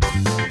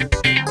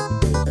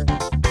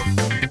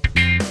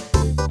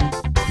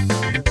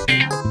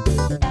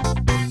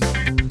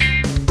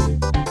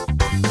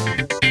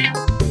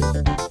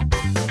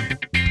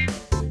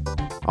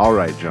 All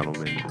right,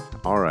 gentlemen.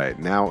 All right,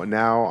 now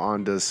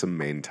on to some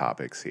main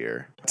topics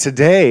here.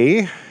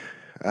 Today,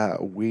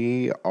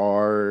 we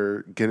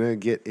are gonna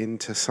get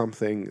into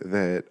something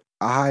that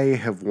I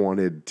have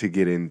wanted to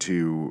get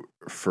into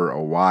for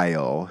a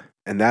while,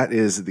 and that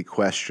is the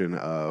question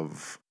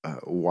of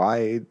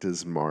why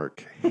does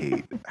Mark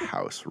hate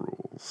house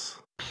rules?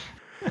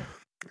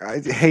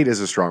 Hate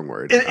is a strong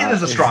word. It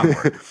is a strong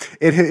word.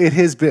 It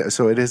has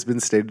been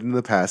stated in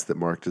the past that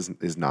Mark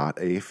is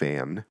not a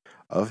fan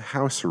of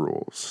house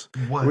rules.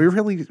 What? We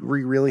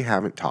really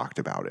haven't talked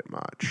about it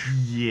much.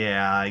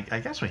 Yeah, I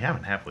guess we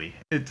haven't, have we?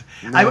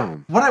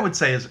 No. What I would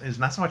say is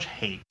not so much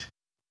hate,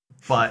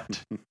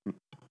 but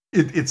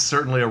it's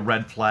certainly a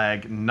red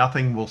flag.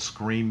 Nothing will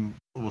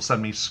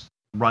send me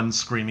run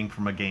screaming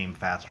from a game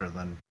faster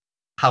than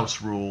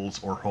house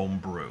rules or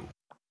homebrew.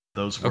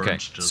 Those words. Okay,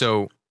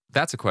 so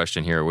that's a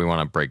question here we want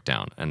to break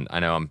down. And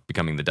I know I'm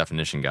becoming the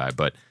definition guy,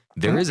 but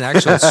there is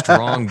actually a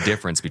strong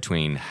difference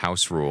between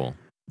house rule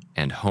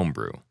and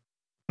homebrew.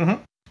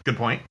 Mm-hmm. Good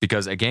point.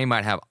 Because a game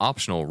might have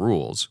optional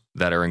rules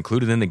that are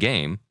included in the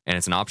game, and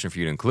it's an option for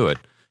you to include it.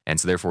 And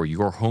so therefore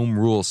your home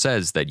rule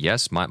says that,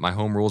 yes, my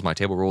home rules, my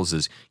table rules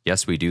is,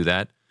 yes, we do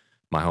that.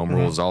 My home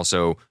rule is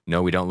also,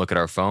 no, we don't look at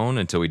our phone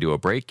until we do a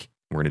break.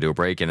 We're going to do a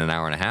break in an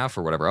hour and a half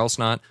or whatever else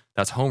not.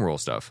 That's home rule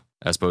stuff.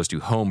 As opposed to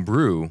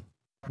homebrew,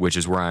 which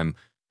is where I'm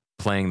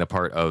playing the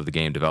part of the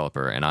game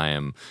developer and I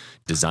am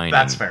designing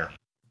That's fair.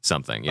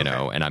 something, you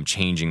know, and I'm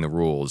changing the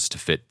rules to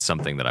fit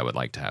something that I would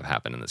like to have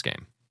happen in this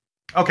game.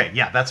 Okay,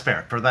 yeah, that's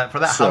fair. For that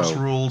house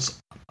rules,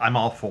 I'm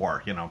all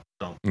for, don't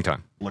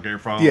look at your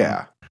phone.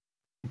 Yeah.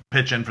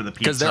 Pitch in for the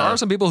pizza. Because there are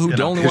some people who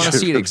only want to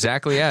see it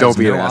exactly as. Don't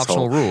be no an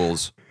optional asshole.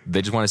 rules.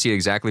 They just want to see it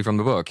exactly from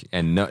the book,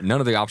 and none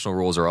of the optional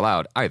rules are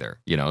allowed either.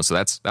 So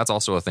that's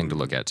also a thing to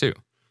look at too.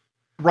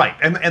 Right,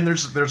 and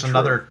there's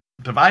another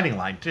dividing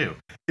line too.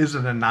 Is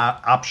it an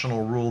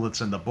optional rule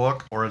that's in the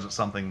book, or is it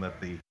something that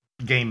the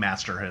game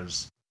master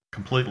has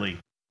completely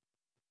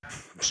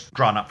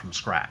drawn up from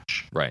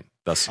scratch? Right.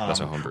 That's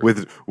a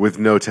homebrew. With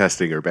no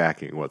testing or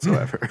backing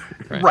whatsoever.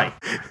 Right.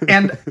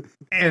 And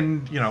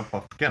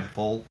again,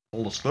 full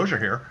disclosure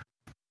here.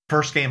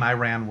 First game I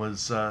ran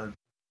was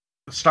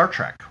Star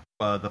Trek,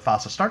 the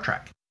FASA Star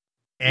Trek.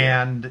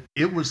 And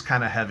it was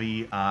kind of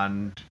heavy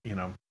on,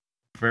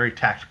 very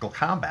tactical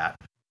combat.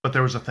 But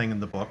there was a thing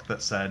in the book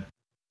that said,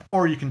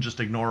 or you can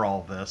just ignore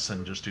all this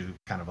and just do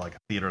kind of like a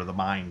theater of the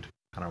mind.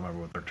 I don't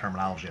remember what their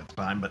terminology at the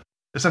time, but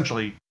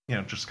essentially,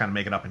 just kind of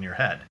make it up in your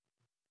head.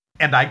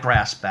 And I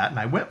grasped that and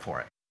I went for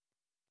it.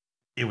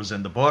 It was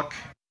in the book.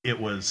 It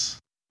was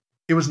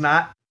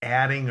not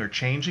adding or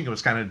changing. It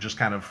was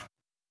kind of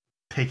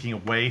taking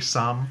away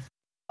some.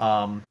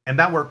 And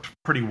that worked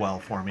pretty well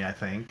for me, I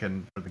think,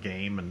 and for the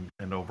game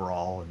and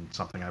overall, and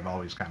something I've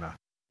always kind of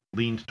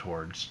leaned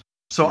towards.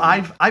 So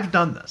I've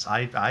done this.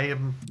 I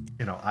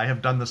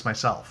have done this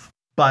myself.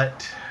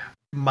 But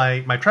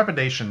my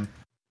trepidation,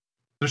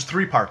 there's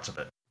three parts of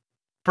it.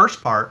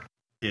 First part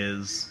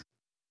is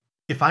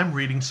if I'm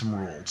reading some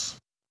rules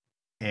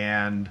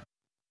and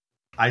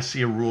I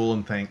see a rule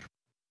and think,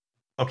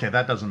 okay,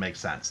 that doesn't make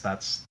sense.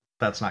 That's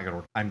not going to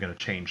work. I'm going to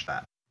change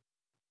that.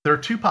 There are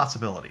two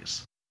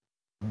possibilities.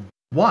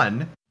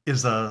 One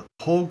is a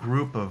whole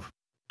group of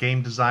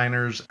game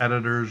designers,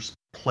 editors,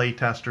 play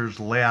testers,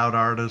 layout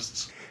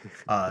artists,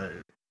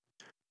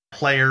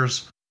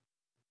 players,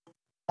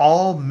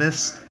 all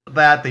miss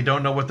that. They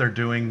don't know what they're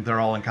doing. They're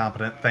all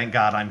incompetent. Thank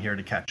God I'm here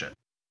to catch it.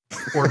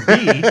 Or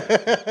B,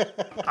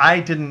 I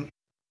didn't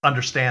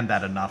understand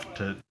that enough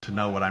to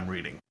know what I'm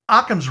reading.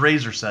 Occam's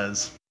razor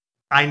says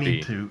I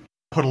need to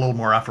put a little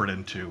more effort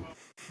into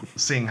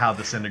seeing how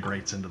this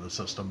integrates into the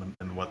system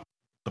and what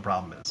the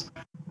problem is.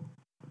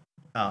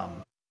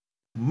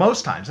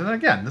 Most times, and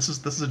again, this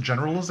is a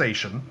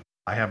generalization.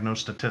 I have no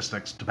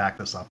statistics to back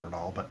this up at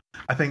all, but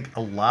I think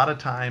a lot of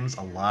times,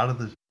 a lot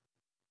of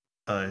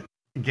the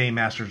game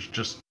masters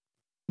just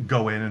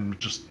go in and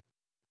just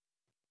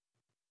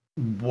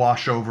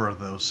wash over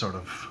those sort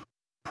of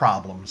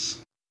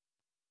problems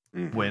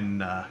when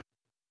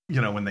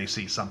they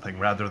see something,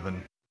 rather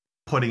than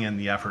putting in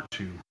the effort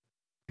to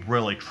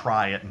really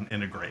try it and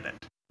integrate it.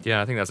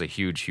 Yeah, I think that's a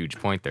huge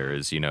point there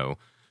is,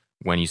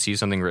 when you see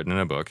something written in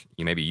a book,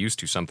 you may be used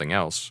to something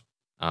else,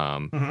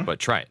 but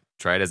try it.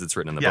 Try it as it's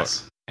written in the book.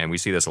 And we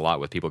see this a lot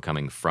with people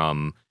coming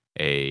from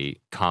a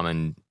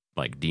common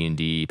like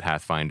D&D,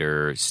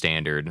 Pathfinder,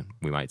 standard,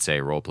 we might say,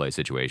 roleplay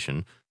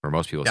situation, where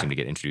most people seem to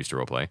get introduced to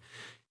roleplay,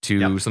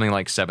 to something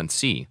like 7th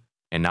Sea,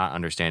 and not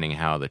understanding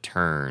how the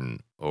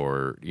turn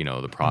or,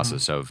 the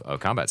process of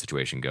combat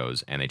situation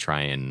goes. And they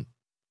try and,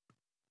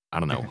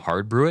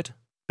 hard brew it,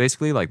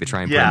 basically. Like they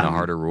try and put in the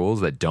harder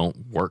rules that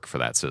don't work for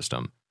that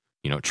system.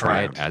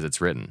 Try it as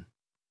it's written.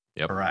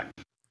 Yep.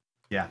 Correct.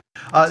 Yeah.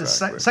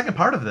 Second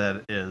part of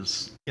that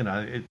is,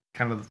 it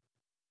kind of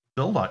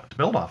build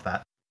off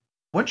that.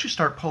 Once you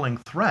start pulling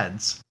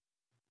threads,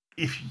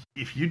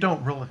 if you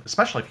don't really,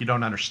 especially if you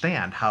don't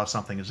understand how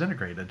something is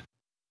integrated,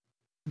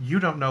 you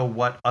don't know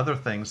what other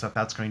things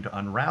that's going to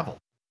unravel.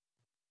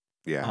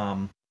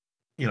 Yeah.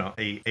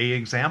 A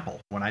example,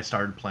 when I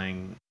started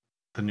playing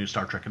the new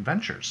Star Trek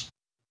Adventures.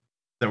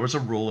 There was a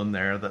rule in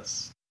there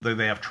that's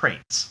they have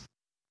traits,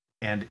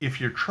 and if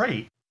your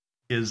trait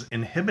is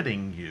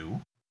inhibiting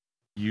you,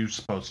 you're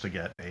supposed to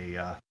get a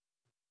I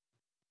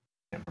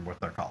can't remember what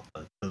they're called,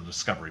 the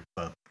discovery.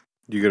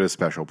 You get a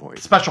special point.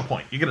 Special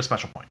point. You get a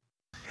special point.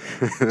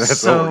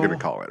 That's what we're going to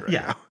call it right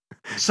now.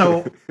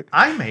 So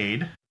I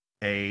made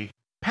a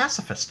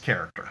pacifist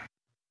character,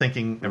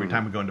 thinking every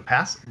time we go into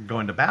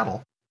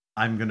battle,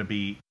 I'm going to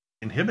be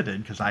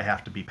inhibited because I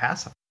have to be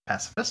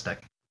pacifistic,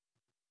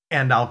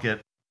 and I'll get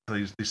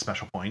these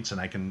special points,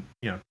 and I can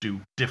do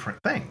different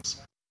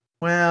things.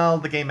 Well,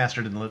 the game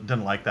master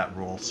didn't like that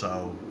rule,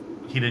 so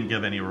he didn't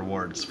give any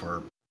rewards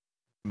for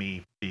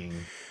me being.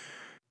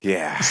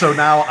 Yeah. So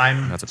now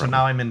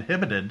I'm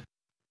inhibited,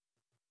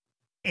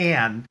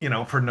 and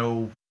for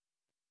no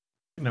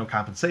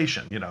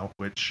compensation,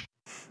 which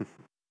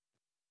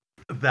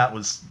that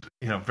was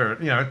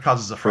very it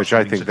causes a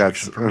frustrating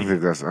situation for me. I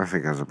think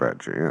that's a bad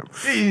choice.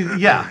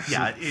 Yeah.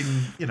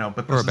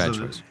 But this or a bad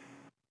choice.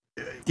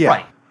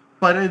 Right.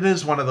 But it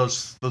is one of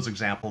those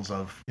examples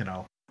of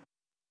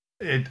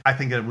I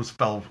think it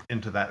fell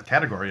into that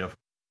category of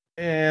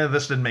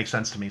this didn't make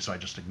sense to me, so I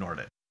just ignored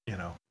it,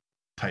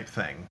 type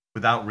thing,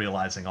 without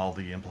realizing all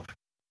the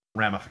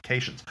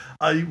ramifications.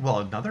 Well,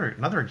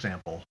 another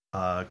example,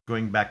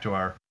 going back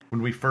to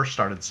when we first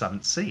started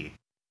 7th Sea,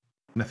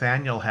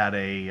 Nathaniel had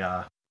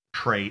a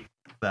trait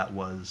that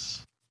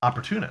was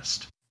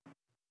opportunist.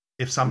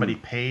 If somebody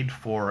paid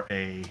for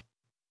a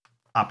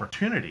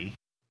opportunity,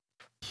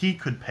 he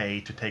could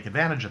pay to take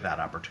advantage of that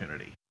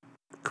opportunity.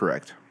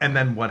 Correct. And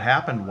then what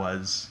happened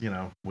was,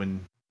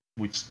 when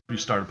we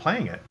started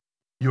playing it,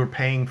 you were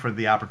paying for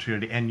the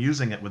opportunity and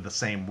using it with the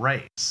same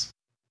race.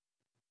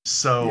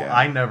 So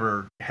I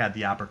never had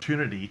the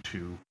opportunity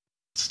to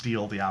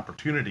steal the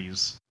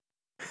opportunities,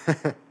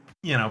 for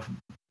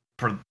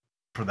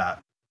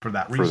that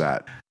reason. For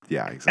that,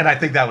 yeah, exactly. And I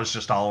think that was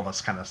just all of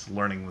us kind of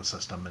learning the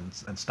system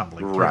and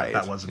stumbling through it.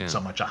 That wasn't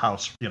so much a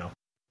house,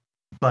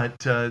 But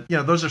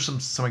those are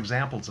some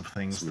examples of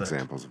things.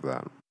 Examples of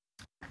that.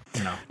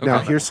 Now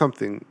here's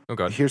something.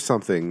 Here's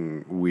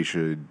something we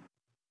should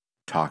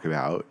talk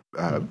about.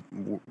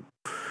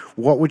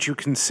 What would you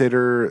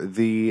consider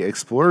the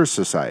Explorers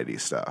Society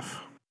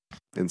stuff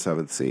in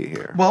 7th Sea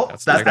here? Well,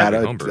 that's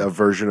a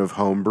version of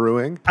home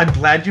brewing. I'm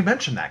glad you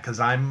mentioned that, because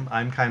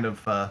I'm kind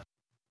of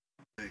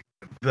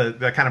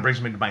that kind of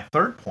brings me to my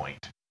third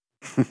point,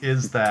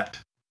 is that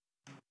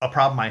a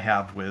problem I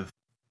have with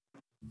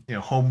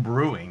home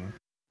brewing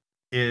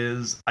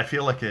is I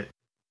feel like it.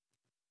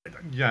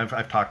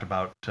 I've talked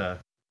about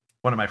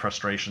one of my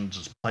frustrations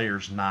is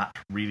players not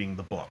reading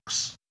the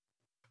books,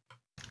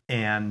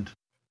 and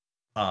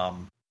I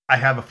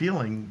have a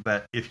feeling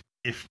that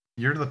if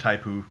you're the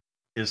type who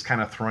is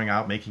kind of throwing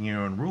out, making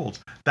your own rules,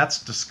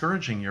 that's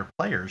discouraging your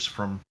players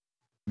from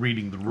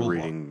reading the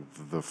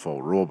the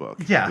full rule book.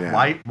 Yeah.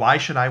 Why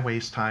should I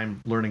waste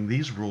time learning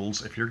these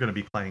rules if you're going to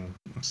be playing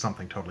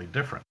something totally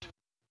different?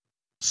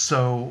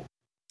 So,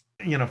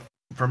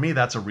 for me,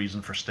 that's a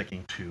reason for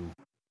sticking to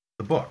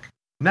the book.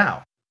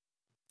 Now,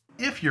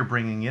 if you're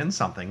bringing in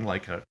something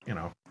like a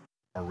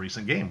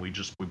recent game, we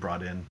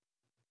brought in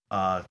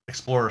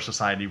Explorer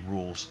Society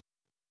rules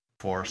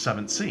for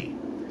 7th Sea.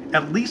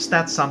 At least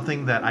that's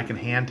something that I can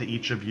hand to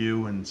each of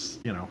you, and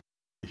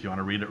if you want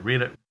to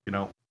read it.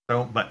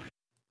 Don't. But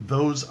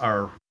those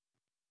are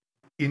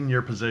in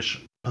your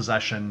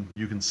possession.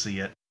 You can see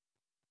it.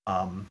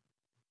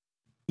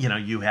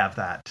 You have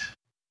that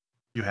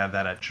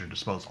at your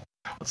disposal.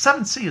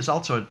 7th Sea is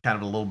also kind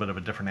of a little bit of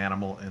a different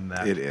animal in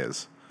that it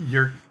is.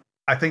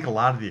 I think a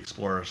lot of the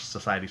Explorer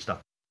Society stuff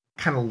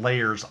kind of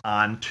layers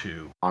on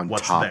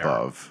what's top there.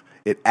 Of.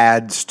 It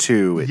adds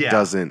to. It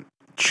doesn't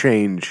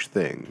change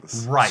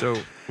things. Right.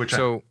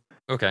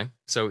 Okay.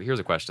 So here's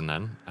a question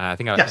then. I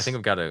think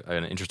I've got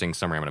an interesting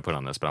summary I'm going to put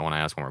on this, but I want to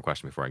ask one more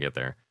question before I get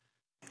there.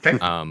 Okay.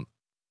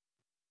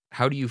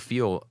 How do you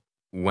feel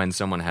when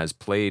someone has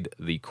played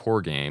the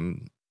core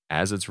game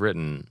as it's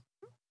written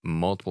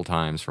multiple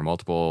times for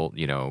multiple,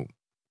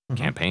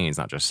 campaigns,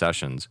 not just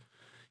sessions,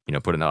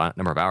 put a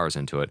number of hours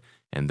into it,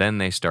 and then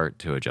they start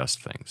to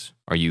adjust things?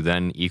 Are you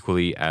then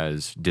equally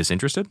as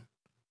disinterested?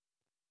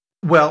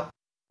 Well,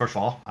 first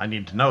of all, I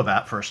need to know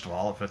that, first of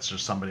all, if it's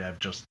just somebody I've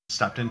just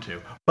stepped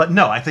into. But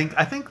no, I think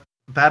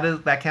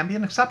that can be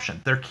an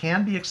exception. There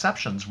can be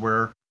exceptions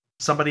where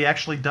somebody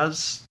actually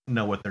does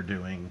know what they're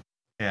doing,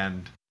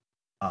 and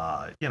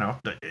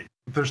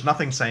there's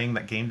nothing saying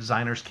that game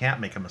designers can't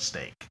make a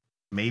mistake.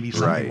 Maybe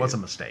something was a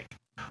mistake.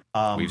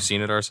 We've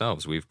seen it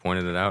ourselves. We've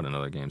pointed it out in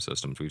other game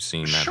systems. We've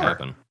seen that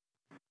happen.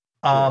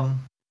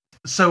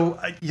 So,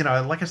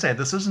 like I said,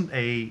 this isn't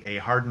a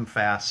hard and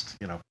fast,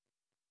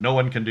 no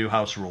one can do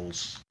house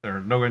rules,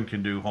 or no one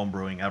can do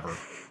homebrewing ever.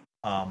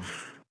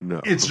 No,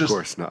 of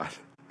course not.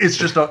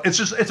 It's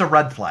a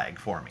red flag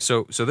for me.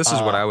 So this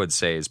is what I would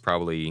say is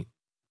probably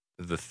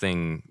the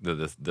thing,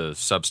 the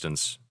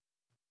substance,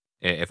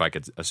 if I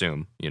could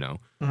assume,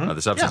 the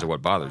substance of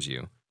what bothers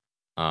you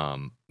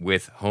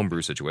with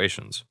homebrew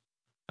situations.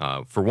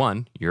 For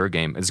one, you're a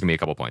game. This is gonna be a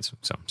couple points.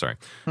 So sorry.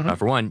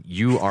 For one,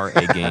 you are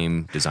a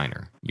game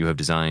designer. You have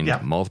designed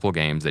multiple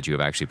games that you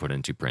have actually put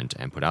into print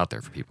and put out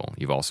there for people.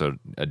 You've also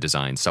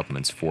designed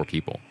supplements for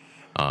people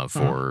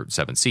for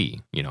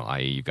 7C.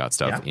 I.e., you've got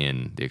stuff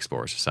in the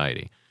Explorer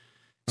Society.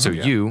 So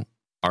you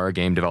are a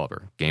game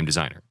developer, game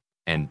designer,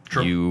 and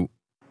you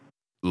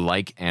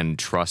like and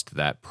trust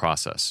that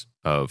process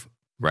of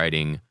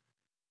writing,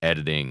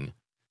 editing,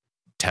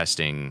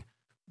 testing,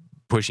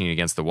 pushing it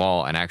against the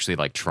wall, and actually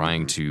like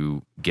trying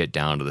to get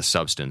down to the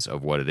substance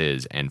of what it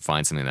is and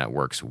find something that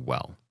works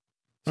well.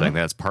 So I think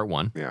that's part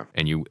one. Yeah.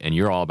 And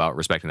you're all about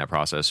respecting that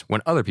process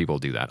when other people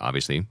do that,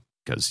 obviously,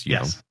 because you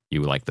know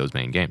you like those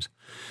main games.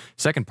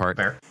 Second part,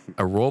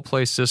 a role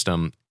play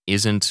system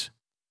isn't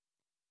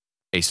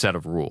a set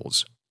of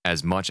rules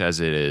as much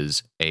as it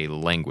is a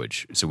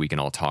language, so we can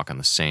all talk on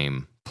the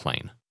same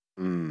plane.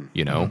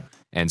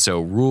 And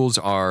so rules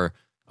are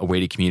a way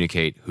to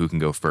communicate who can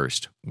go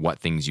first, what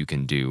things you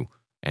can do,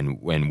 and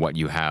what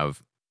you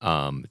have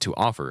to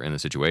offer in the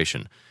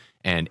situation.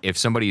 And if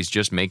somebody's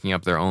just making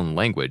up their own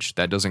language,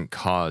 that doesn't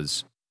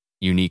cause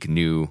unique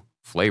new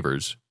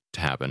flavors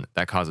to happen.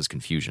 That causes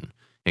confusion.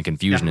 And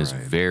confusion is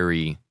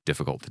very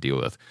difficult to deal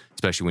with,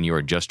 especially when you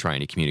are just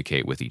trying to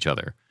communicate with each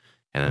other.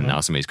 And then now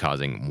somebody's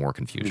causing more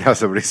confusion. Now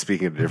somebody's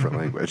speaking a different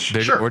language.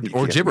 Or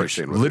gibberish.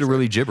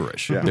 Literally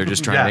gibberish. They're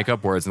just trying to make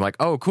up words and like,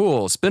 oh,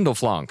 cool,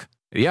 spindleflunk.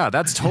 Yeah,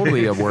 that's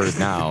totally a word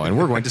now. And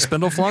we're going to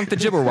spindleflunk the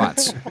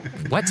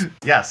gibberwatts. What?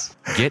 Yes.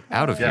 Get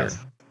out of here.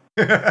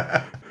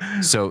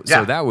 So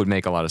that would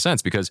make a lot of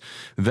sense, because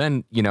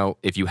then,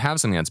 if you have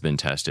something that's been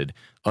tested,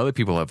 other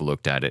people have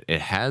looked at it,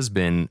 it has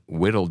been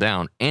whittled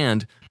down,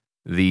 and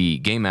the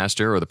game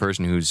master or the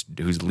person who's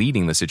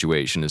leading the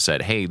situation has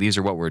said, hey, these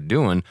are what we're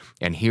doing,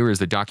 and here is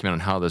the document on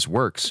how this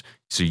works,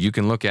 so you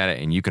can look at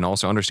it and you can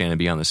also understand and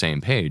be on the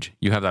same page.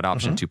 You have that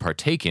option to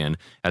partake in,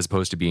 as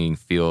opposed to being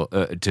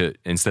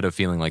instead of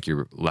feeling like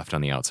you're left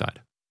on the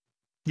outside.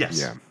 Yes.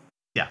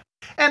 Yeah.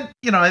 And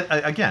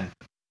again,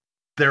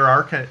 there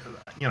are,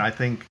 I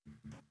think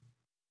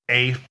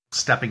a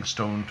stepping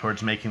stone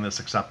towards making this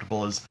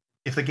acceptable is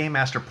if the game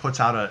master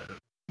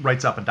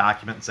writes up a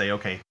document and say,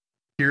 okay,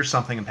 here's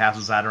something, and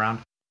passes that around.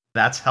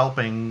 That's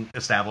helping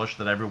establish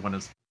that everyone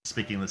is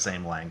speaking the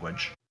same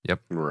language. Yep.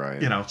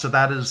 Right. So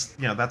that is,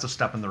 that's a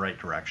step in the right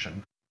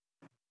direction.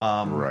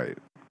 Right.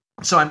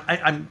 So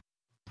I'm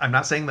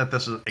not saying that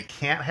it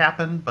can't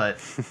happen, but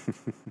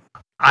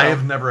I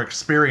have never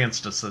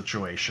experienced a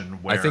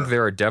situation where I think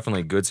there are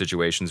definitely good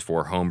situations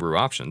for homebrew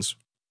options,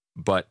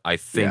 but I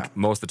think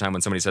most of the time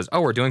when somebody says, "Oh,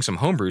 we're doing some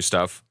homebrew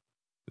stuff,"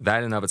 that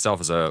in and of itself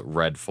is a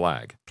red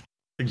flag.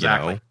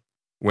 Exactly.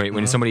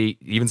 When somebody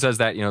even says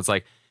that, it's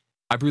like,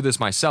 I brew this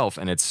myself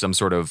and it's some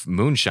sort of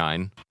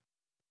moonshine.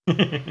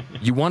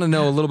 You want to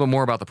know a little bit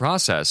more about the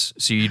process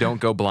so you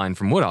don't go blind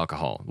from wood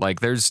alcohol.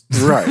 Like there's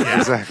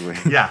exactly.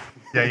 Yeah.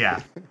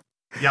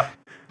 Yep.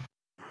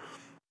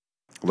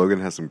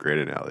 Logan has some great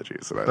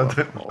analogies that I love.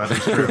 That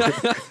is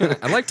true.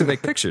 I like to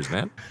make pictures,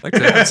 man. I like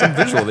to have some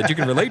visual that you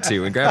can relate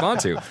to and grab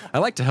onto. I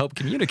like to help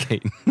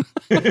communicate.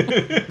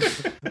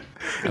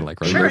 I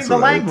like sharing the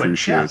language.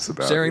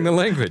 Sharing the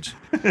language.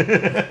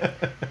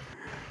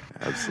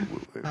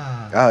 Absolutely.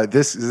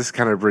 This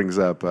kind of brings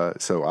up.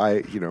 So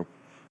I,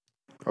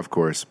 of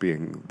course,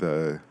 being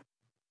the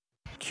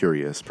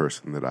curious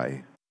person that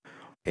I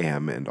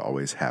am and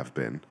always have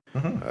been,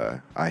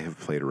 I have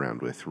played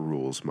around with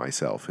rules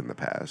myself in the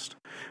past,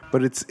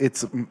 but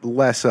it's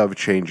less of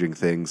changing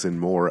things and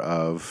more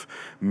of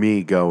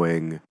me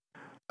going,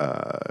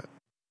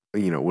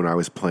 when I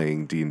was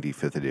playing D&D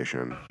 5th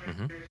edition,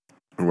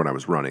 or when I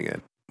was running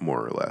it,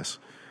 more or less,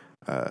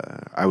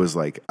 I was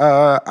like,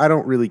 I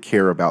don't really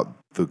care about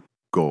the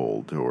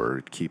gold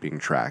or keeping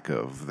track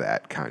of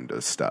that kind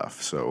of stuff,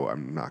 so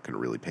I'm not going to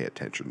really pay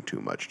attention too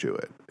much to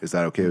it. Is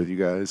that okay with you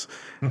guys?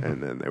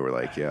 And then they were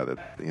like,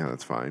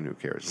 that's fine, who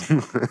cares?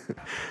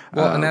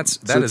 Well, and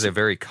that is a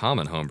very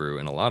common homebrew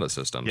in a lot of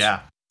systems. Yeah.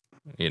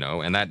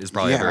 And that is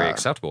probably a very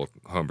acceptable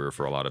homebrew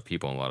for a lot of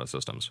people in a lot of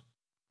systems.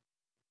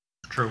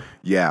 True.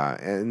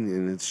 Yeah,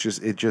 and it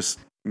just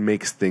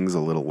makes things a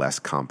little less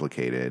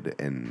complicated,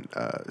 and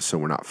so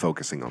we're not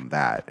focusing on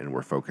that, and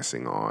we're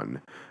focusing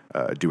on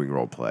doing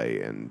role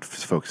play and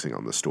focusing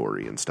on the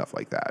story and stuff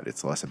like that.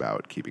 It's less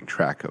about keeping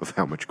track of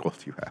how much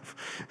gold you have.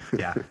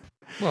 Yeah.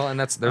 Well, and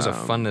there's a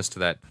funness to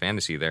that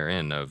fantasy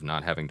therein of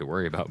not having to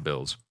worry about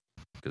bills,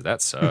 because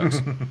that sucks.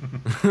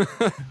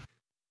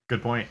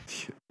 Good point.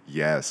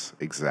 Yes,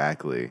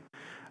 exactly.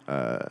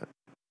 But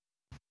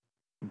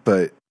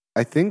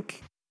I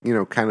think,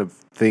 kind of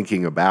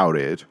thinking about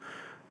it,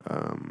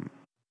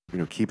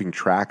 keeping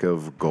track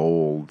of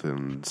gold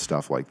and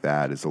stuff like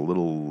that is a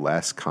little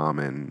less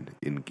common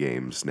in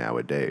games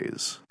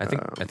nowadays. I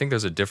think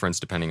there's a difference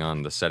depending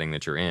on the setting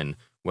that you're in,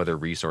 whether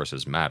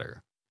resources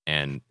matter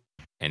and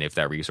if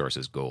that resource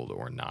is gold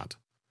or not.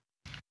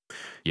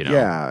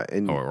 Yeah,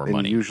 and or and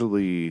money.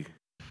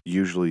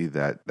 Usually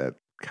that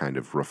kind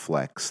of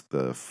reflects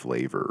the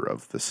flavor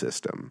of the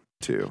system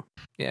too.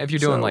 Yeah, if you're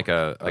doing like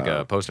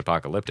a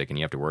post-apocalyptic and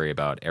you have to worry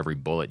about every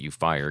bullet you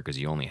fire because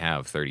you only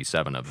have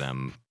 37 of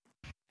them,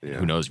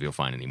 who knows if you'll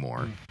find any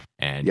more?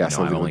 And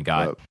I've only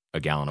got a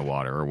gallon of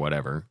water or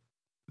whatever.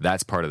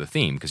 That's part of the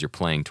theme because you're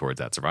playing towards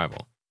that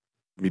survival.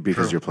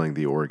 Because you're playing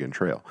the Oregon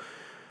Trail.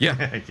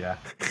 Yeah.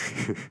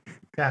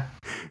 Yeah.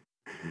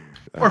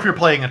 Or if you're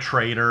playing a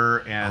trader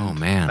and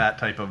man, that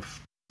type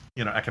of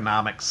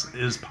economics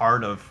is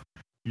part of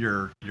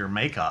your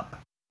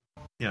makeup,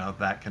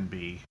 that can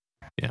be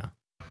for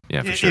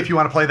sure. If you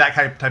want to play that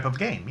type of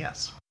game,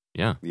 yes.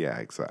 Yeah,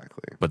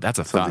 exactly. But that's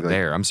a thought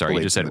there. I'm sorry,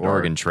 you just said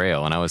Oregon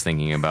Trail, and I was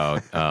thinking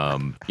about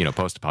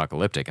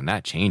post-apocalyptic, and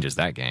that changes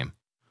that game.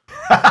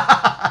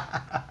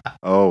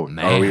 Oh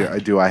man!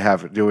 Do I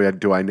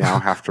now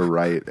have to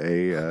write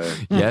a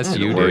yes,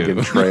 you Oregon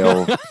do.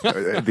 Trail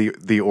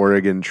the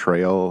Oregon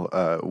Trail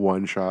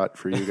one shot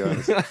for you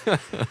guys?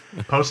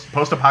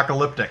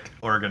 Post-apocalyptic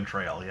Oregon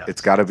Trail. Yeah,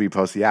 it's got to be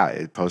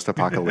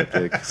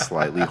post-apocalyptic,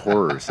 slightly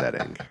horror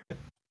setting.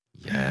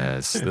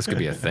 Yes, this could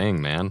be a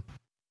thing, man.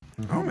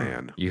 Oh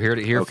man! You heard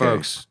it here,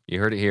 folks. You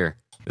heard it here.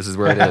 This is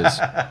where it is.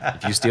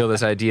 If you steal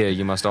this idea,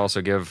 you must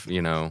also give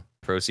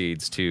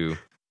proceeds to.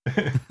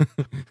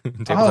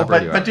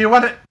 But do you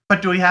want it?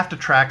 But do we have to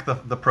track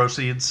the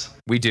proceeds?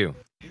 We do.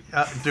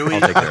 Do we?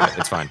 I'll take care of it.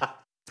 It's fine.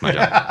 It's my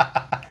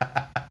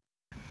job.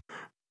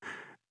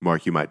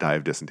 Mark, you might die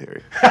of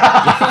dysentery.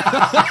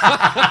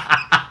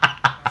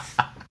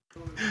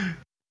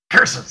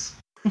 Curses.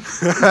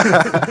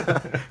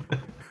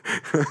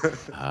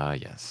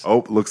 Yes.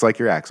 Oh, looks like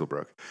your axle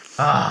broke.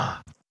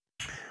 Ah.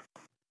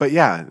 But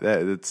yeah,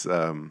 it's.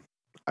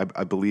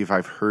 I believe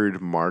I've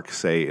heard Mark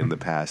say in the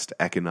past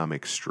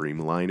economic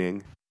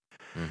streamlining.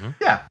 Mm-hmm.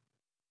 Yeah,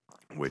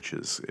 which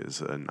is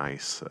a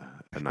nice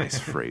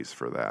phrase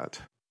for that.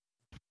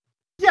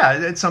 Yeah,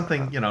 it's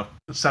something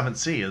 7th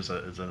Sea is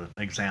an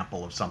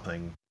example of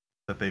something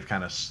that they've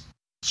kind of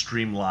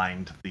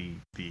streamlined the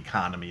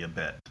economy a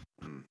bit.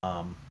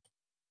 I've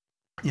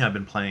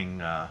been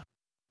playing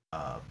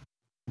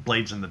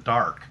Blades in the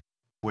Dark,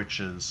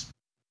 which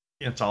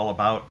it's all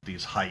about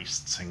these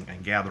heists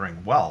and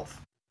gathering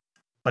wealth.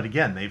 But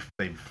again, they've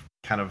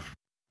kind of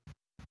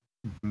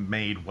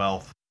made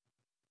wealth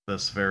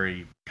this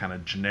very kind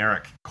of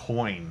generic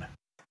coin.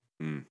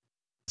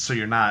 So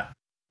you're not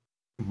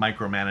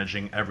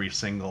micromanaging every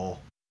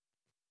single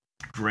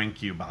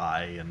drink you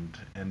buy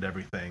and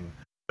everything,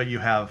 but you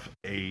have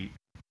a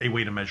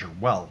way to measure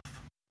wealth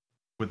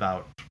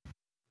without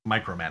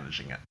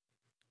micromanaging it.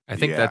 I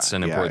think that's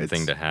an important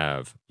thing to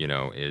have,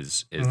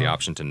 is the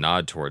option to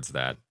nod towards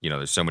that.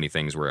 There's so many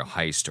things where a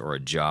heist or a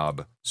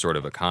job sort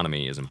of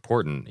economy is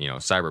important.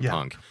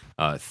 Cyberpunk,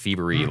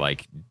 thievery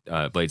like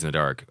Blades in the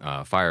Dark,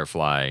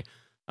 Firefly.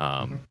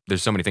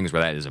 There's so many things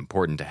where that is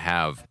important to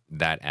have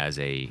that as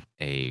a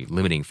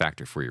limiting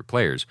factor for your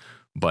players.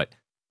 But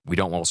we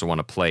don't also want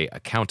to play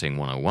accounting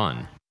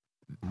 101.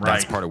 Right.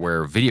 That's part of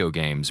where video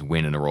games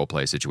win in a role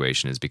play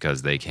situation, is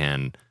because they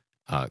can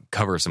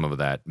cover some of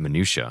that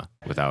minutia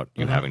without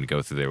you having to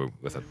go through there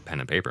with a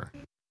pen and paper.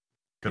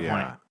 Good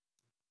point.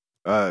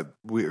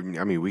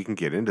 We can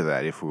get into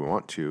that if we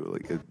want to.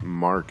 Like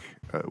Mark,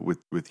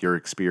 with your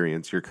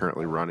experience, you're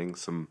currently running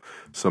some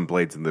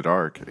Blades in the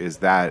Dark. Is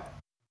that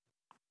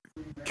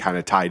kind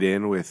of tied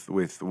in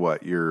with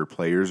what your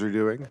players are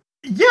doing?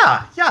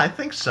 Yeah, I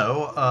think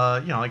so.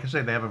 Like I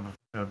say, they have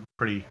a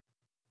pretty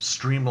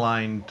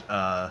streamlined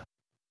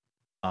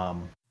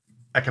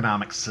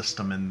economic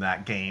system in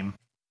that game.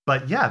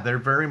 But yeah, they're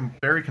very,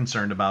 very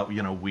concerned about,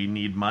 we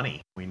need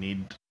money. We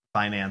need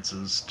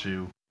finances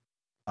to,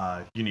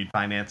 you need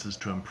finances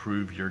to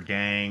improve your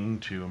gang,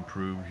 to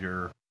improve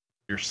your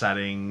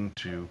setting,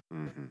 to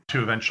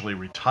eventually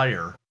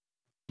retire.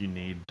 You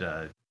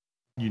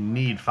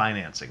need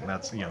financing.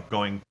 That's,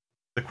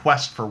 the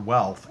quest for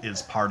wealth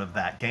is part of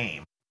that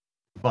game.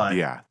 But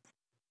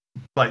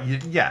like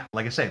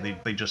I say,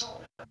 they just,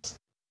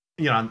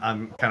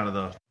 on kind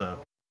of the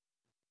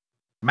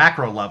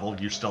macro level,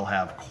 you still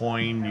have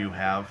coin, you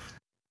have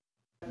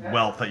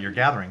wealth that you're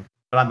gathering,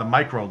 but on the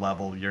micro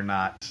level, you're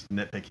not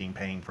nitpicking,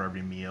 paying for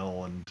every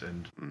meal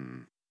and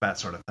that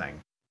sort of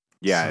thing.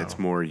 Yeah, so it's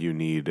more you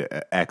need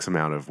X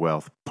amount of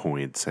wealth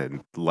points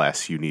and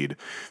less you need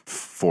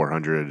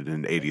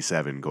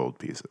 487 gold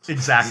pieces.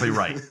 Exactly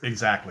right.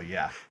 Exactly,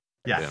 yeah.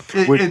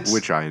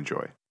 Which I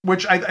enjoy.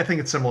 Which I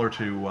think it's similar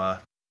to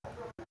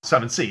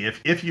 7th Sea.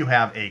 If you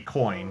have a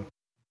coin,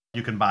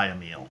 you can buy a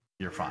meal.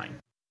 You're fine.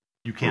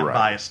 You can't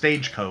buy a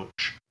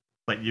stagecoach,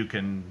 but you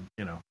can,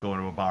 go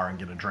into a bar and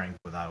get a drink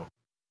without,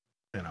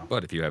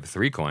 But if you have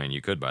 3 coin,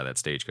 you could buy that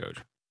stagecoach.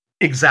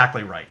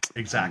 Exactly right.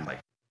 Exactly.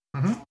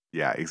 Mm-hmm.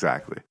 Yeah,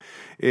 exactly.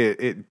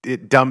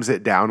 It dumbs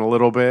it down a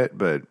little bit,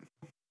 but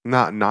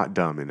not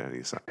dumb in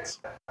any sense.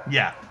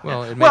 Yeah.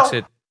 Well, it makes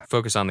it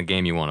focus on the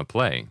game you want to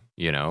play.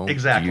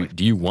 Exactly.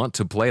 Do you want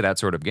to play that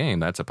sort of game?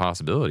 That's a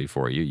possibility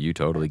for you. You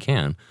totally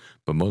can.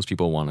 But most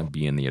people want to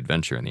be in the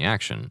adventure and the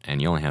action,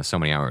 and you only have so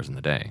many hours in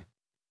the day.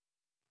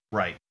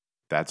 Right.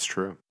 That's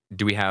true.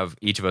 do we have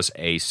each of us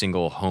a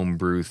single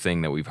homebrew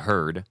thing that we've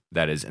heard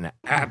that is an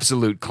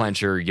absolute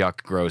clencher,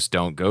 yuck, gross,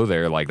 don't go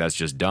there, like that's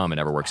just dumb, it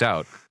never works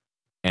out?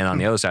 And on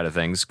the other side of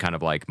things, kind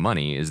of like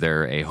money, is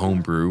there a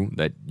homebrew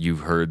that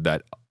you've heard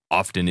that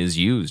often is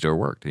used or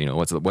worked? You know,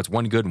 what's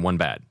one good and one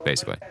bad,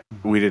 basically?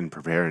 We didn't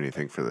prepare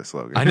anything for this,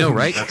 Logan. I know,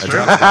 right? That's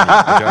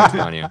I dropped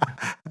it on you.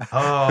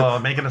 Oh,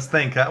 making us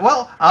think. I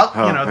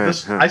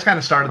kind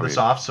of started this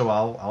off, so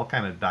I'll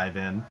kind of dive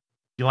in.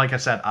 Like I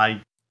said,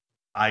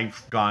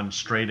 I've gone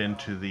straight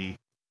into the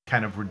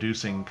kind of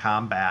reducing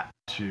combat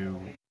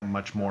to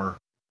much more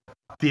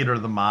theater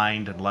of the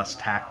mind and less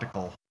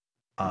tactical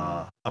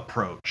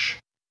approach.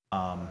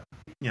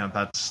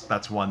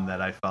 That's one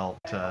that I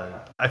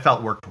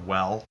felt worked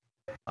well.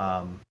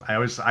 I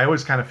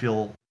always kind of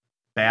feel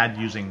bad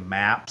using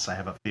maps. I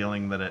have a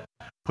feeling that it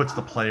puts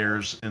the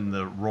players in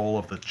the role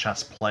of the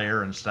chess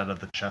player instead of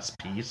the chess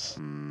piece,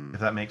 if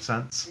that makes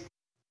sense.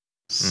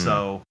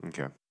 So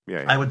okay.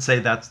 Yeah. I would say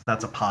that's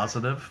a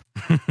positive.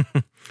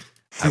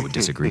 I would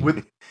disagree.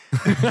 Depending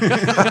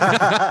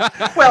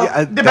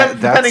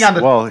on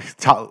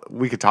the.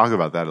 We could talk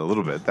about that a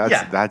little bit.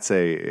 That's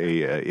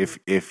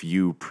if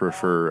you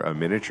prefer a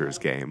miniatures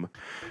game.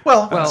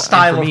 Well,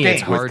 style for me, of game.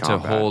 it's hard to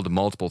hold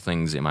multiple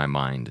things in my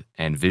mind,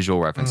 and visual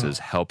references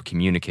help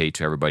communicate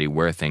to everybody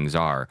where things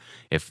are.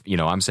 If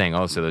I'm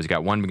saying, so there's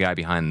got one guy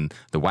behind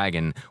the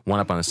wagon,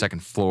 one up on the second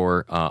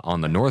floor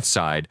on the north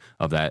side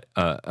of that,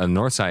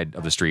 north side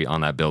of the street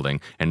on that building,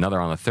 and another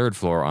on the third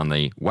floor on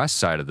the west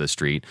side of the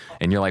street,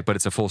 and you're like, but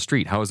it's a full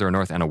street. How is there a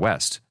north and a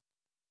west?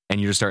 And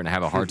you're just starting to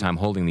have a hard time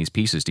holding these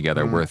pieces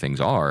together where things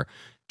are.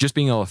 Just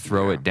being able to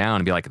throw it down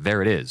and be like,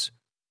 there it is.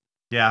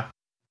 Yeah.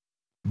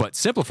 But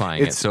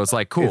simplifying it, so it's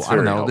like, cool, I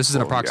don't know, this is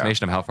an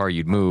approximation of how far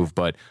you'd move,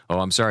 but,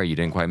 I'm sorry, you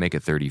didn't quite make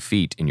it 30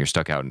 feet and you're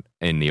stuck out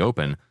in the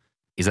open.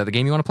 Is that the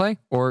game you want to play?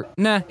 Or,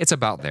 nah, it's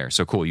about there.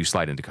 So cool, you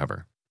slide into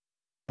cover.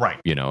 Right.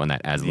 And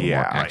that adds a little more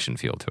action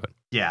feel to it.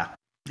 Yeah,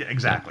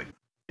 exactly.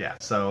 Yeah,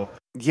 so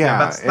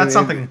that's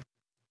something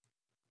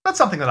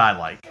that I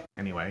like,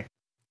 anyway.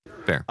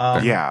 Fair.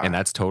 And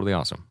that's totally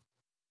awesome.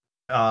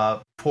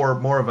 For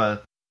more of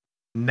a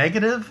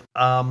negative,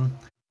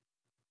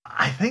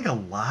 I think a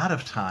lot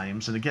of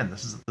times, and again,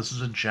 this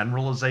is a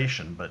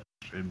generalization, but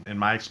in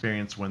my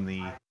experience, when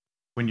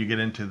you get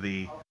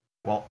into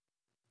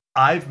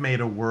I've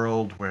made a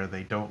world where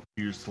they don't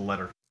use the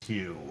letter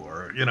Q,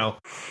 or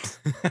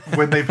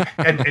when they've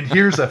and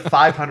here's a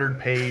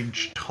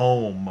 500-page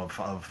tome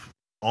of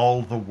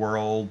all the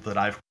world that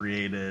I've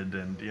created,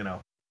 and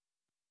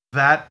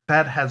that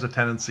has a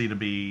tendency to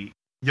be,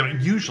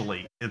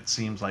 usually it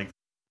seems like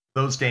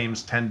those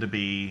games tend to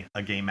be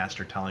a game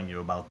master telling you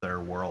about their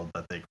world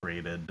that they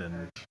created,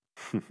 and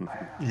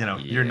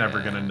you're never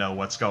going to know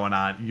what's going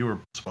on. You were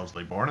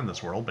supposedly born in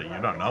this world, but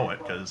you don't know it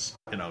because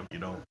you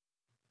don't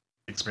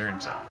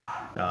experience it.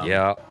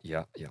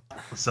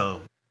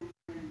 So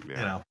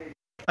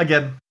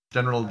again,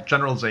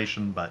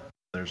 generalization, but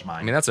there's mine.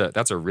 I mean,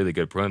 that's a really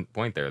good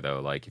point there, though.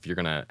 Like, if you're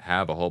gonna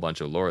have a whole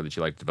bunch of lore that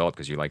you like to develop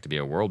because you like to be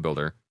a world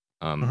builder,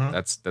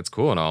 that's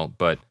cool and all,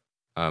 but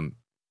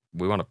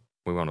we want to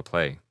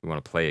play. We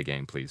want to play a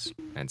game, please.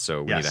 And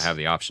so we need to have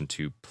the option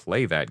to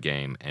play that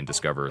game and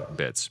discover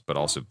bits, but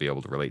also be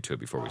able to relate to it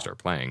before we start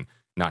playing.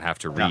 Not have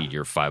to read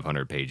your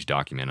 500-page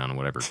document on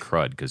whatever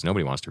crud, because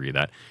nobody wants to read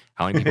that.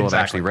 How many people have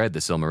actually read the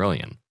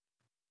Silmarillion?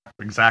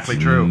 Exactly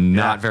true.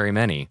 Not very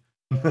many,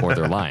 or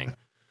they're lying.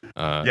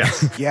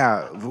 Yes.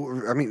 Yeah.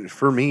 I mean,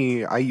 for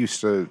me, I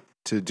used to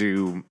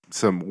do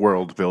some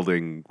world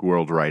building,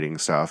 world writing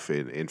stuff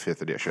in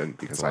 5th edition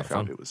because I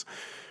found it was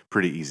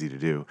pretty easy to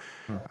do.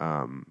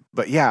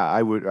 But yeah,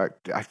 I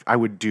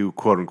would do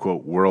quote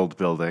unquote world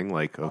building,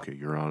 like, okay,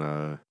 you're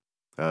on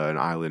an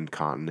island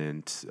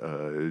continent.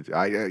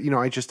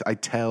 I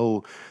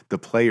tell the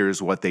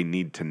players what they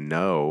need to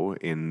know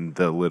in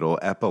the little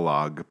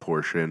epilogue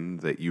portion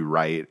that you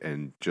write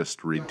and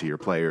just read to your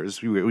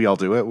players. We all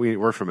do it.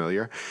 We're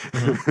familiar.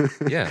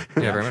 Yeah,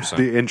 very much so.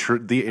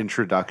 The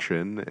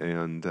introduction,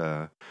 and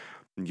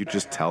you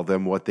just tell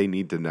them what they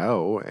need to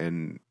know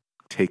and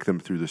take them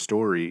through the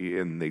story,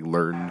 and they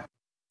learn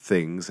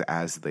things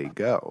as they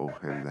go,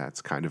 and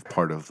that's kind of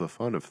part of the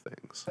fun of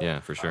things. Yeah,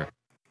 for sure.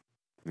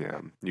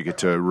 Yeah, you get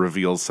to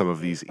reveal some of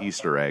these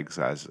Easter eggs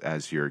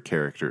as your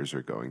characters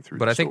are going through.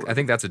 But I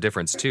think that's a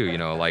difference too.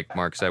 Like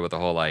Mark said, with the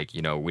whole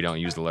we don't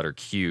use the letter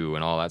Q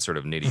and all that sort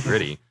of nitty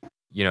gritty.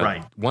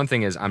 Right. One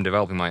thing is I'm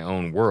developing my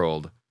own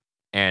world,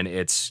 and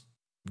it's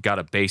got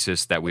a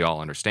basis that we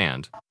all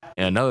understand.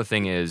 And another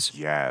thing is,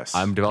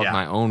 I'm developing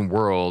my own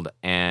world,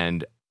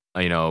 and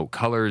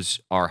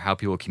colors are how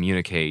people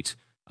communicate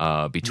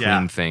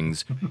between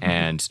things,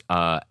 and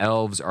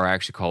elves are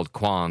actually called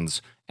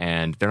Quans.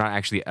 And they're not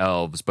actually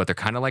elves, but they're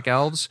kind of like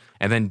elves.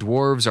 And then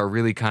dwarves are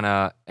really kind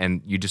of,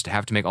 and you just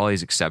have to make all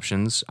these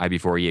exceptions. I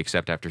before E,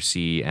 except after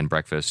C, and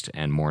breakfast,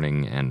 and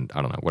morning, and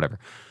I don't know, whatever.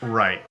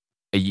 Right.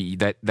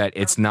 That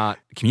it's not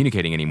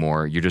communicating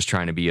anymore. You're just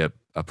trying to be a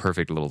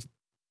perfect little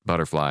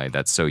butterfly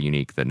that's so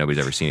unique that nobody's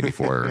ever seen it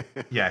before.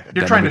 Yeah,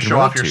 you're trying to show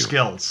off your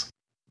skills.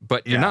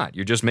 But you're not.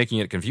 You're just making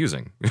it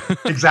confusing.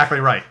 Exactly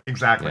right.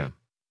 Exactly.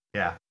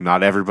 Yeah.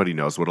 Not everybody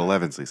knows what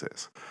 11sies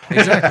is.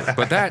 Exactly.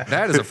 But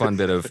that is a fun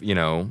bit of,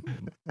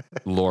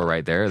 lore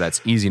right there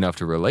that's easy enough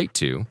to relate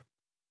to.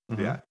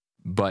 Yeah.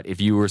 But if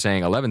you were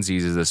saying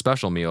 11sies is a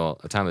special meal,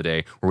 a time of the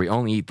day where we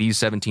only eat these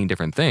 17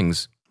 different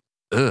things,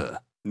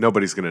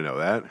 nobody's going to know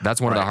that.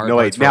 That's one of the hard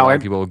parts for a lot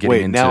of people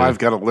getting into. Now I've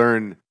got to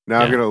learn.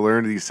 Now I've got to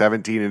learn these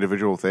 17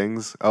 individual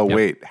things. Oh,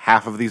 wait,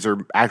 half of these are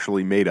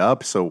actually made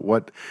up. So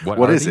what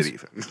is it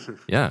even?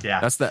 Yeah.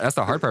 That's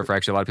the hard part for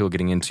actually a lot of people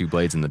getting into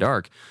Blades in the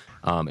Dark.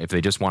 If they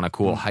just want a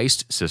cool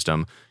heist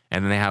system,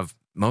 and then they have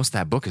most of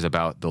that book is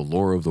about the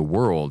lore of the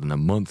world and the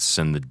months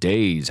and the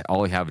days.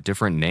 All have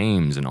different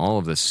names and all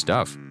of this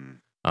stuff.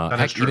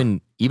 Heck,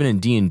 even in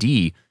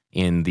D&D,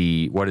 in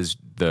what is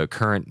the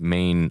current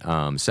main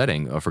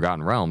setting of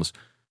Forgotten Realms,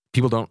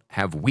 people don't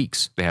have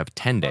weeks; they have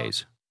 10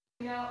 days.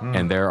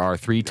 And there are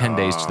 10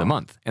 days to the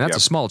month. And that's a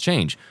small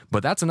change,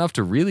 but that's enough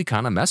to really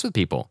kind of mess with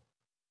people.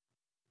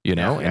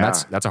 And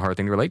that's a hard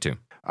thing to relate to.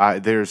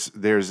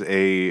 There's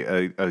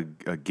a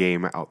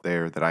game out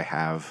there that I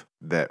have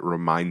that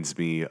reminds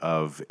me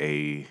of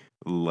a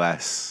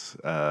less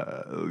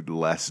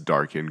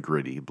dark and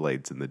gritty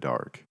Blades in the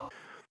Dark.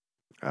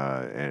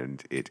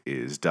 And it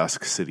is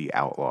Dusk City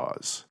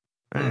Outlaws.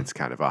 And it's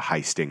kind of a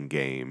heisting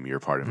game.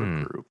 You're part of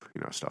a group,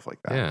 stuff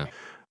like that. Yeah.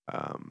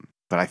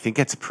 But I think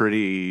it's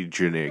pretty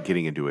generic.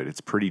 Getting into it,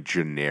 it's pretty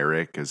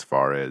generic as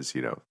far as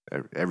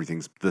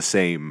everything's the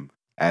same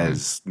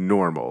as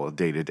normal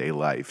day-to-day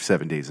life,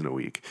 7 days in a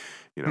week,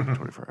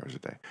 24 hours a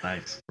day.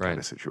 Nice, kind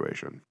of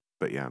situation.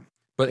 But yeah,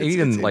 but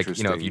even like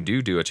if you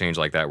do a change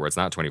like that where it's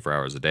not 24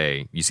 hours a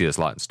day, you see this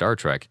a lot in Star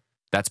Trek.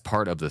 That's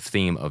part of the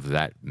theme of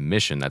that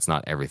mission. That's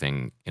not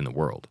everything in the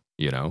world.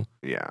 Yeah.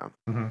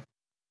 Mm-hmm.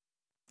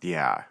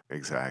 Yeah.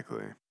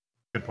 Exactly.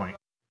 Good point.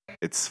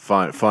 It's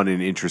fun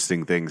and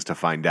interesting things to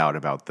find out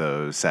about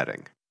the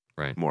setting,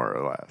 right? More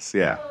or less,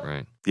 yeah,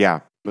 right, yeah.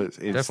 But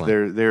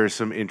there are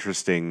some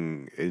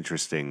interesting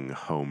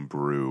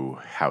homebrew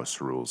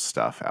house rules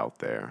stuff out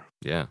there.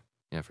 Yeah,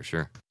 for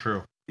sure.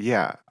 True.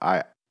 Yeah,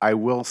 I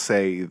will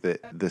say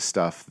that the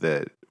stuff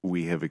that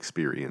we have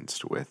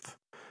experienced with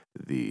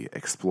the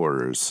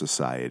Explorers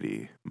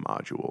Society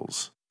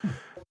modules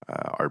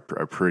are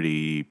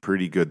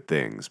pretty good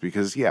things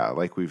because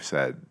like we've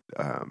said.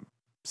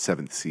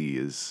 7th Sea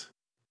is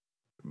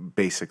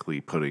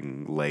basically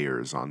putting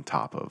layers on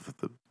top of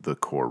the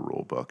core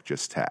rule book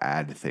just to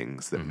add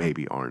things that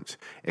maybe aren't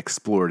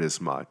explored as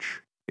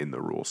much in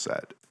the rule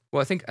set.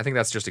 Well, I think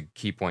that's just a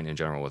key point in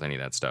general with any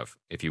of that stuff.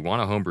 If you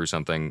want to homebrew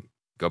something,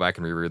 go back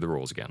and reread the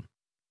rules again.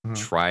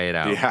 Try it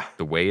out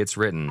the way it's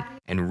written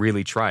and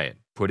really try it.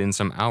 Put in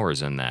some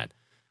hours in that.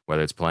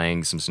 Whether it's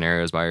playing some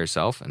scenarios by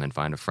yourself and then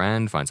find a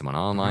friend, find someone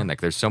online.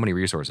 Like there's so many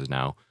resources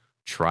now.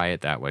 Try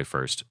it that way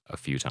first a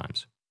few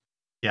times.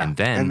 Yeah. And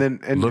then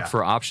look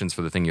for options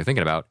for the thing you're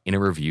thinking about in a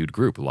reviewed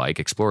group like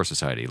Explorer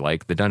Society,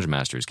 like the Dungeon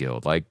Masters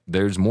Guild. Like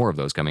there's more of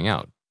those coming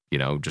out,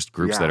 just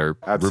groups that are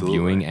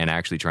reviewing and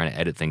actually trying to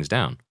edit things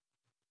down.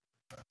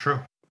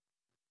 True.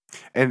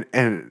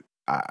 And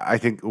I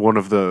think one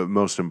of the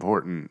most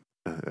important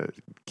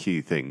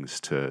key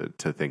things to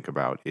think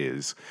about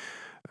is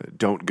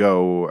don't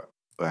go,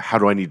 how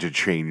do I need to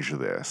change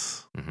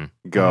this?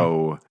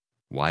 Go,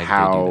 why did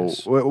they do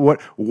this?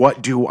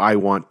 What do I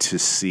want to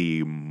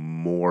see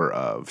more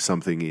of?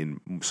 Something in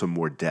some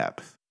more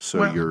depth.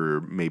 So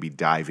you're maybe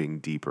diving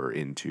deeper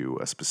into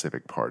a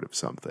specific part of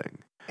something.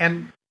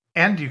 And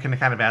you can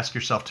kind of ask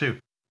yourself too,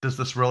 does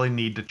this really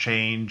need to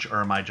change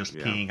or am I just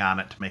peeing on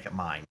it to make it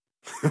mine?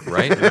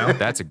 Right?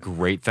 That's a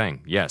great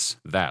thing. Yes,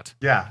 that.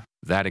 Yeah.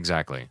 That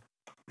exactly.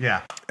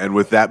 Yeah. And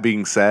with that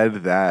being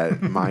said,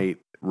 that might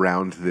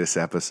round this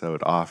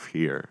episode off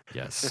here.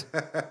 Yes.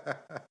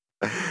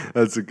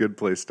 That's a good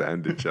place to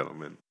end it,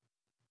 gentlemen.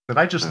 Did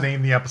I just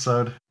name the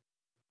episode?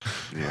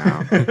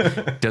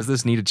 Yeah. Does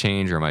this need a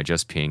change or am I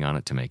just peeing on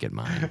it to make it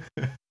mine?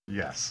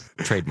 Yes.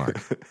 Trademark.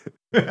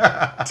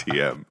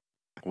 TM.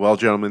 Well,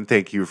 gentlemen,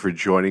 thank you for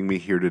joining me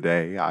here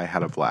today. I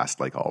had a blast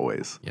like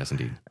always. Yes,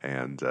 indeed.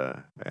 And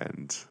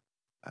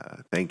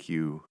thank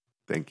you,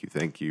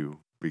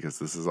 because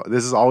this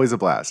is always a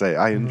blast.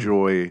 I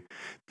enjoy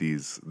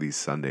these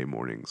Sunday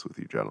mornings with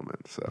you gentlemen.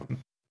 So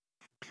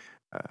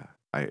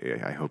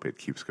I hope it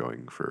keeps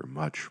going for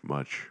much,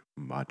 much,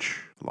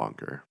 much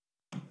longer.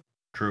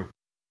 True.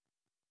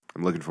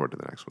 I'm looking forward to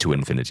the next one. To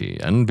infinity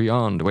and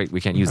beyond. Wait, we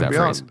can't use that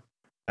phrase.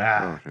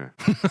 Oh, okay.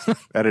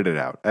 Edit it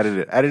out. Edit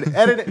it out.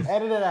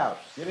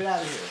 Get it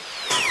out of here.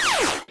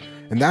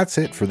 And that's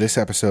it for this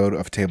episode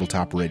of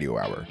Tabletop Radio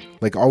Hour.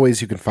 Like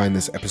always, you can find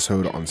this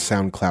episode on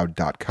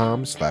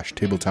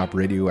soundcloud.com/Tabletop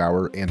Radio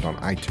Hour and on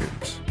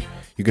iTunes.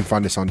 You can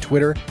find us on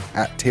Twitter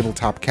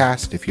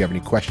 @TabletopCast if you have any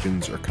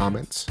questions or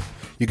comments.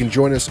 You can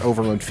join us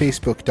over on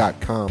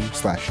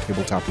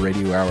Facebook.com/Tabletop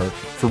Radio Hour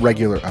for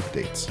regular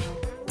updates.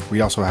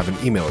 We also have an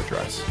email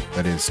address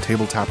that is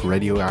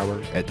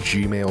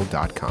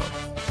tabletopradiohour@gmail.com.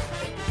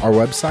 Our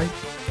website,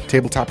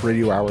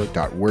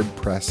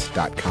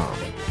 tabletopradiohour.wordpress.com.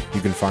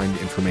 You can find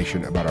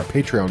information about our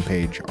Patreon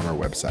page on our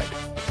website.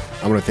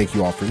 I want to thank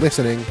you all for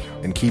listening,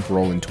 and keep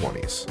rolling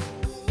 20s.